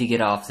didn't need to get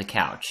off the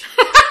couch.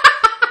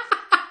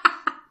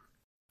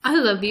 I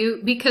love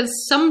you because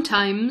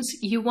sometimes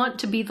you want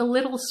to be the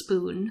little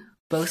spoon.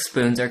 Both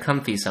spoons are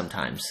comfy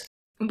sometimes.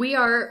 We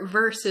are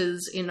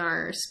verses in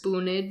our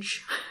spoonage.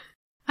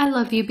 I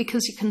love you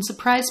because you can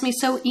surprise me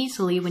so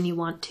easily when you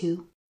want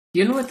to. Do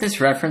you know what this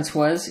reference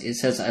was? It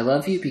says, I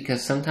love you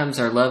because sometimes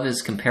our love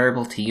is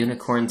comparable to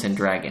unicorns and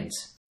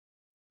dragons.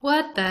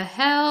 What the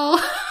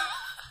hell?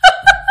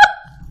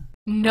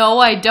 No,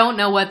 I don't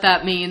know what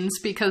that means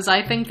because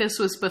I think this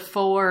was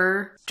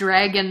before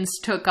dragons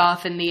took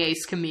off in the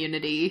ace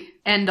community.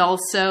 And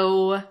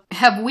also,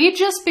 have we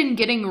just been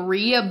getting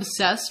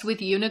re-obsessed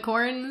with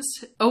unicorns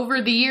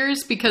over the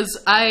years? Because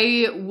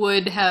I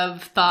would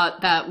have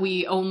thought that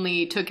we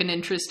only took an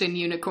interest in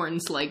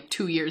unicorns like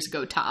 2 years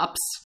ago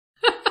tops.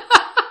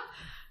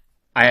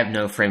 I have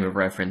no frame of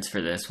reference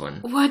for this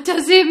one. What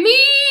does it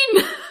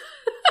mean?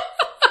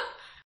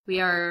 We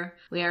are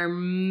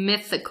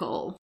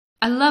mythical.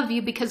 I love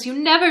you because you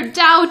never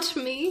doubt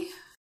me.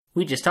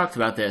 We just talked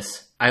about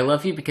this. I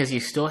love you because you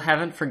still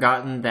haven't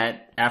forgotten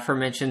that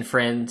aforementioned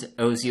friend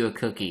owes you a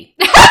cookie.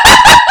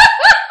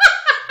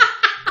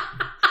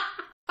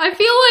 I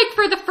feel like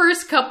for the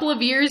first couple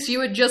of years, you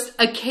would just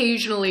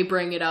occasionally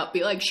bring it up.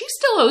 Be like, she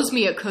still owes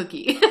me a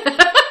cookie.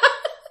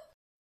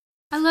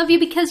 I love you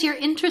because you're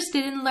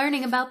interested in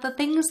learning about the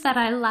things that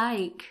I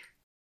like.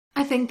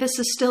 I think this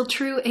is still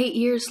true 8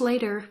 years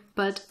later,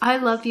 but I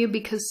love you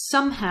because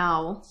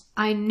somehow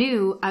I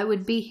knew I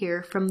would be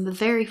here from the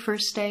very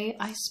first day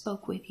I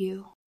spoke with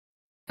you.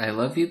 I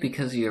love you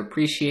because you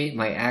appreciate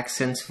my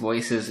accents,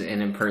 voices,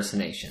 and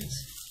impersonations.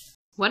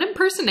 What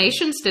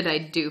impersonations did I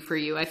do for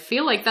you? I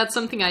feel like that's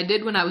something I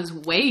did when I was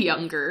way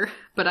younger,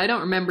 but I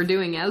don't remember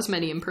doing as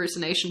many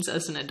impersonations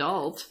as an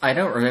adult. I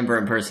don't remember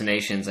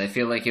impersonations. I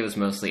feel like it was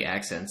mostly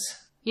accents.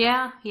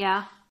 Yeah.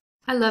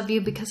 I love you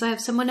because I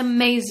have someone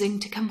amazing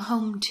to come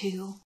home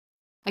to.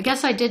 I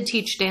guess I did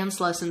teach dance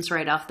lessons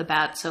right off the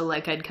bat, so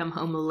like I'd come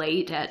home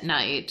late at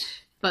night.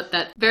 But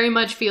that very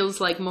much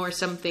feels like more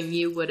something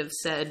you would have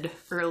said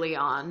early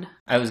on.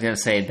 I was going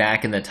to say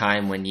back in the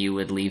time when you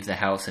would leave the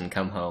house and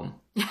come home.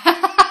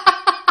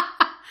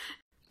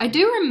 I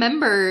do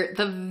remember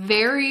the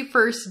very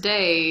first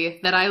day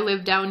that I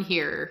lived down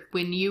here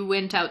when you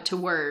went out to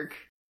work.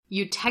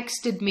 You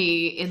texted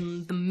me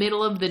in the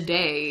middle of the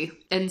day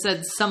and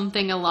said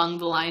something along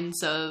the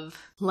lines of,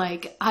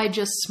 like, I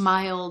just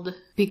smiled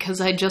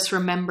because I just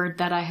remembered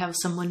that I have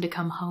someone to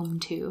come home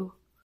to.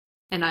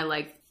 And I,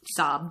 like,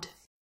 sobbed.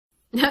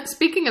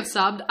 Speaking of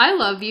sobbed, I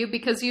love you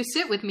because you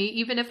sit with me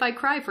even if I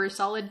cry for a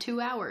solid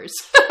 2 hours.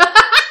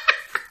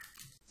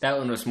 That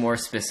one was more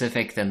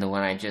specific than the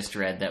one I just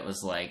read that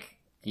was like,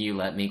 you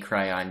let me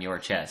cry on your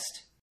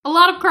chest. A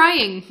lot of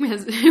crying,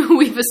 as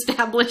we've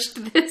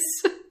established this.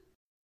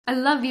 I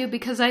love you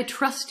because I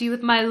trust you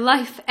with my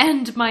life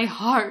and my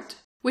heart,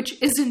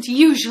 which isn't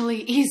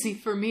usually easy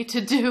for me to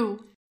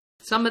do.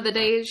 Some of the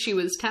days she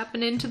was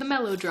tapping into the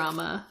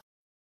melodrama.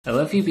 I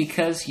love you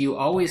because you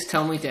always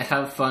tell me to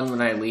have fun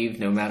when I leave,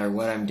 no matter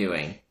what I'm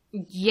doing.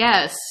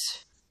 Yes,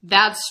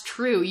 that's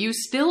true. You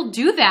still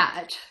do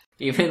that.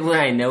 Even when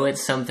I know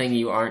it's something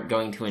you aren't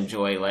going to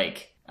enjoy,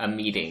 like a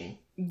meeting.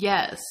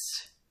 Yes.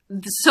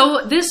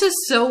 So this is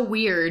so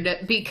weird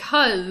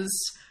because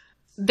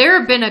there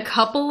have been a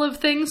couple of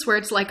things where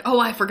it's like,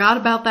 oh, I forgot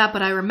about that,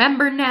 but I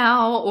remember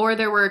now. Or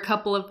there were a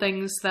couple of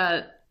things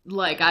that,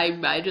 like,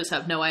 I just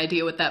have no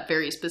idea what that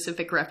very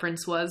specific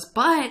reference was.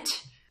 But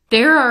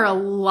there are a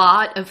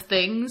lot of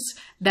things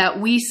that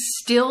we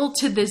still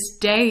to this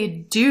day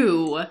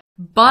do,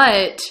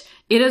 but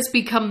it has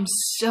become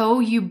so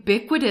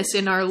ubiquitous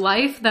in our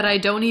life that I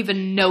don't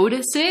even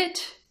notice it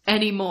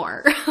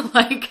anymore.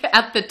 Like,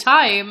 at the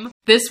time,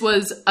 this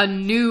was a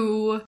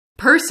new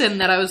person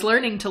that I was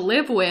learning to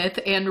live with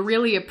and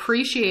really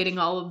appreciating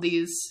all of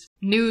these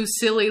new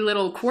silly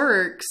little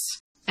quirks.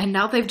 And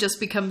now they've just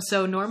become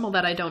so normal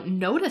that I don't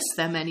notice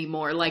them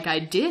anymore like I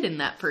did in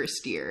that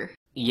first year.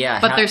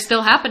 Yeah. But they're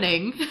still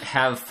happening.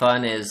 Have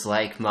fun is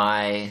like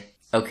my,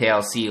 okay,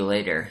 I'll see you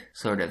later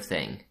sort of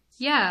thing.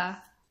 Yeah.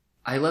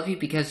 I love you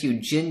because you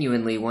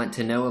genuinely want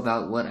to know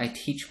about what I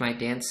teach my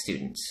dance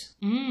students.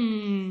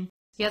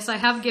 Yes, I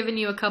have given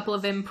you a couple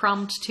of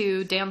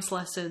impromptu dance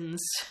lessons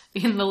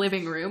in the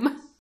living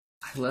room.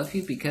 I love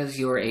you because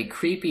you're a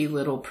creepy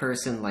little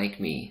person like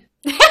me.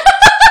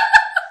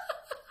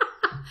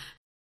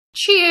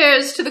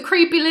 Cheers to the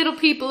creepy little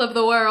people of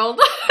the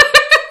world.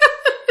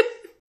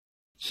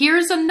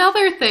 Here's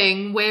another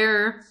thing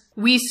where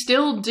we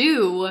still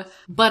do,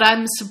 but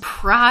I'm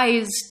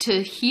surprised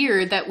to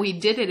hear that we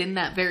did it in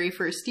that very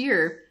first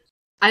year.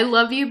 I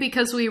love you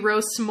because we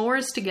roast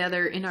s'mores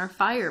together in our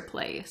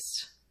fireplace.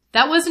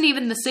 That wasn't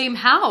even the same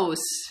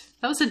house.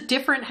 That was a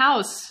different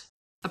house.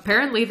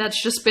 Apparently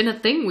that's just been a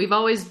thing we've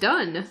always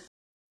done.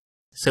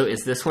 So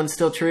is this one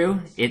still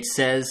true? It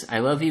says, I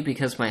love you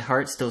because my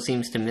heart still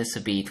seems to miss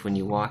a beat when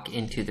you walk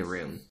into the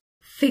room.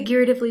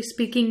 Figuratively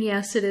speaking,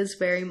 yes, it is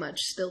very much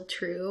still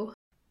true.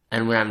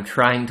 And when I'm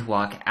trying to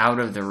walk out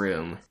of the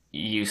room,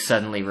 you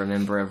suddenly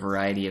remember a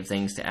variety of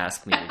things to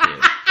ask me to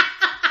do.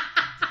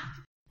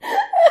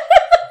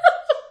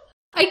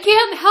 I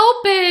can't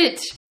help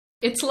it!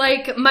 It's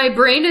like my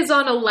brain is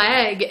on a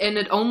lag and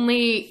it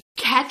only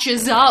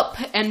catches up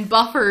and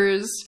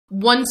buffers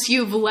once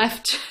you've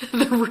left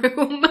the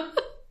room.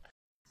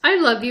 I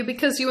love you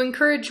because you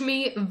encourage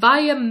me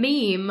via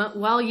meme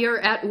while you're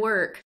at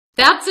work.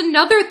 That's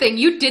another thing.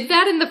 You did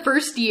that in the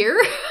first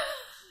year?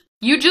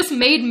 You just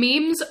made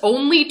memes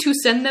only to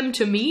send them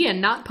to me and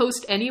not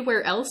post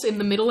anywhere else in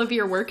the middle of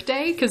your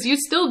workday? Because you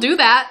still do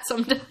that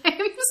sometimes.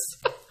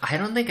 I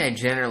don't think I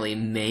generally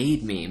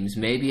made memes,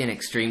 maybe in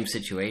extreme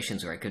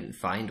situations where I couldn't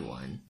find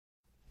one.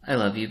 I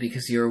love you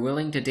because you are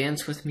willing to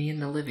dance with me in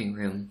the living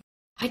room.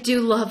 I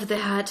do love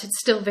that. It's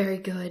still very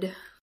good.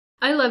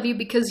 I love you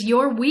because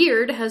your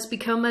weird has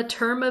become a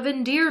term of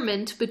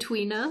endearment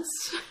between us.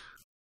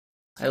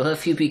 I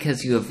love you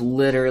because you have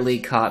literally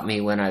caught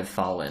me when I've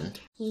fallen.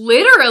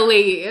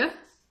 Literally?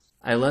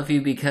 I love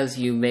you because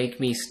you make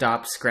me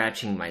stop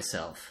scratching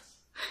myself.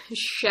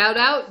 Shout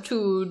out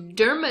to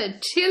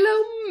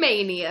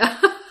dermatillomania.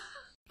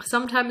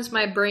 Sometimes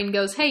my brain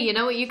goes, hey, you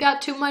know what you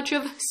got too much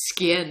of?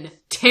 Skin.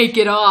 Take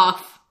it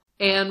off.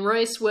 And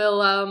Royce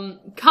will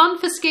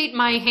confiscate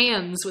my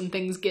hands when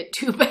things get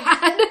too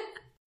bad.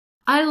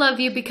 I love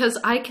you because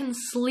I can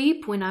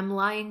sleep when I'm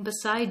lying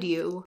beside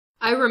you.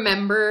 I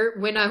remember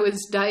when I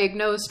was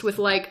diagnosed with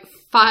like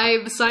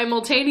 5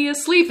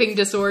 simultaneous sleeping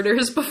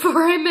disorders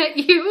before I met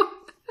you.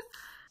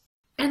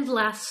 And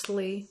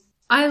lastly,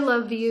 I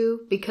love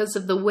you because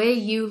of the way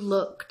you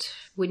looked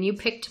when you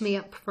picked me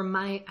up from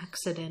my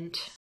accident.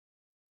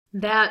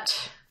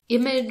 That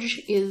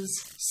image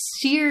is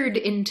seared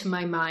into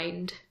my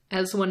mind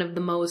as one of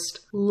the most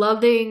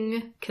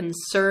loving,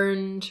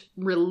 concerned,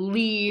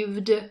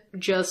 relieved,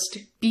 just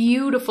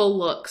beautiful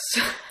looks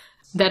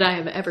that I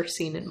have ever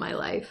seen in my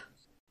life.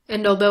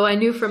 And although I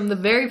knew from the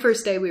very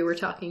first day we were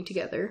talking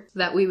together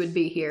that we would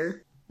be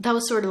here, that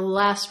was sort of the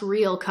last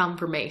real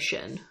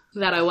confirmation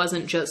that I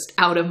wasn't just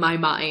out of my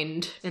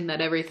mind and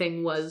that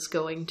everything was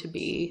going to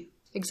be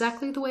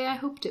exactly the way I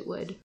hoped it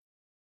would.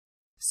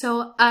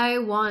 So I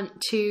want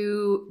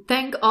to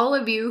thank all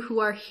of you who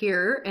are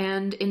here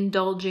and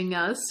indulging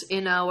us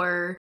in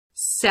our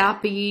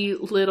sappy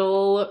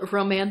little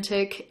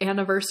romantic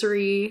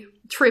anniversary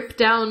trip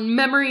down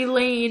memory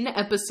lane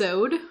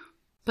episode.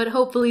 But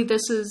hopefully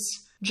this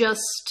is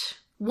just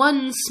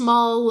one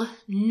small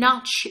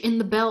notch in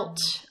the belt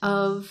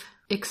of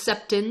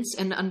acceptance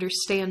and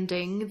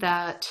understanding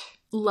that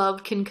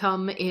love can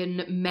come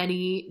in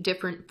many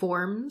different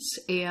forms,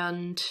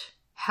 and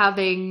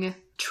having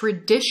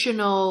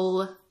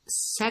traditional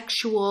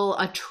sexual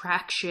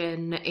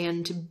attraction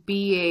and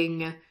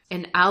being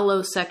an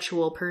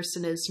allosexual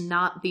person is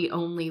not the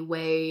only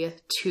way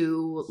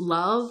to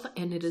love,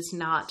 and it is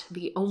not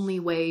the only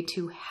way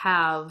to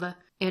have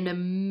an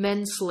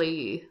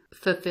immensely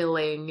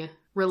fulfilling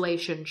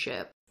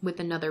relationship with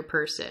another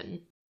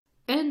person.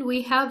 And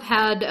we have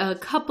had a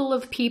couple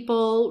of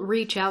people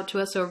reach out to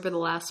us over the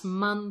last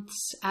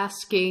months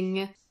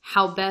asking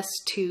how best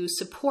to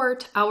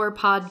support our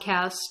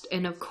podcast.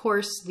 And of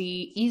course,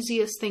 the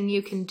easiest thing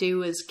you can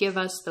do is give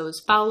us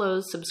those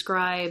follows,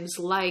 subscribes,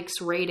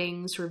 likes,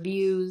 ratings,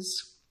 reviews.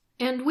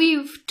 And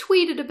we've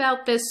tweeted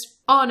about this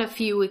on a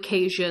few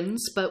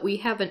occasions, but we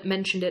haven't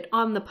mentioned it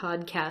on the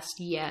podcast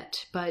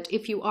yet. But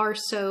if you are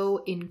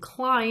so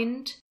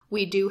inclined,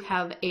 we do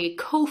have a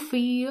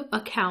Ko-fi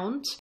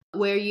account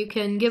where you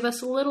can give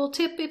us a little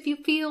tip if you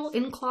feel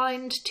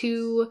inclined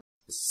to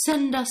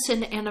send us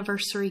an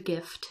anniversary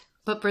gift.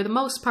 But for the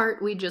most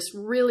part, we just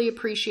really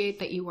appreciate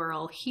that you are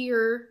all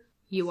here.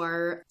 You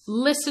are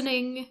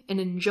listening and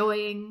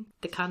enjoying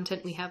the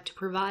content we have to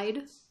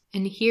provide.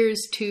 And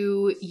here's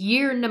to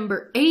year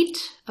number 8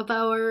 of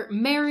our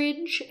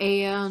marriage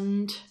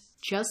and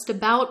just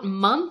about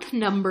month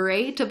number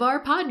 8 of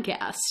our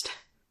podcast.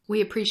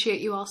 We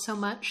appreciate you all so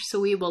much, so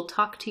we will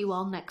talk to you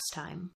all next time.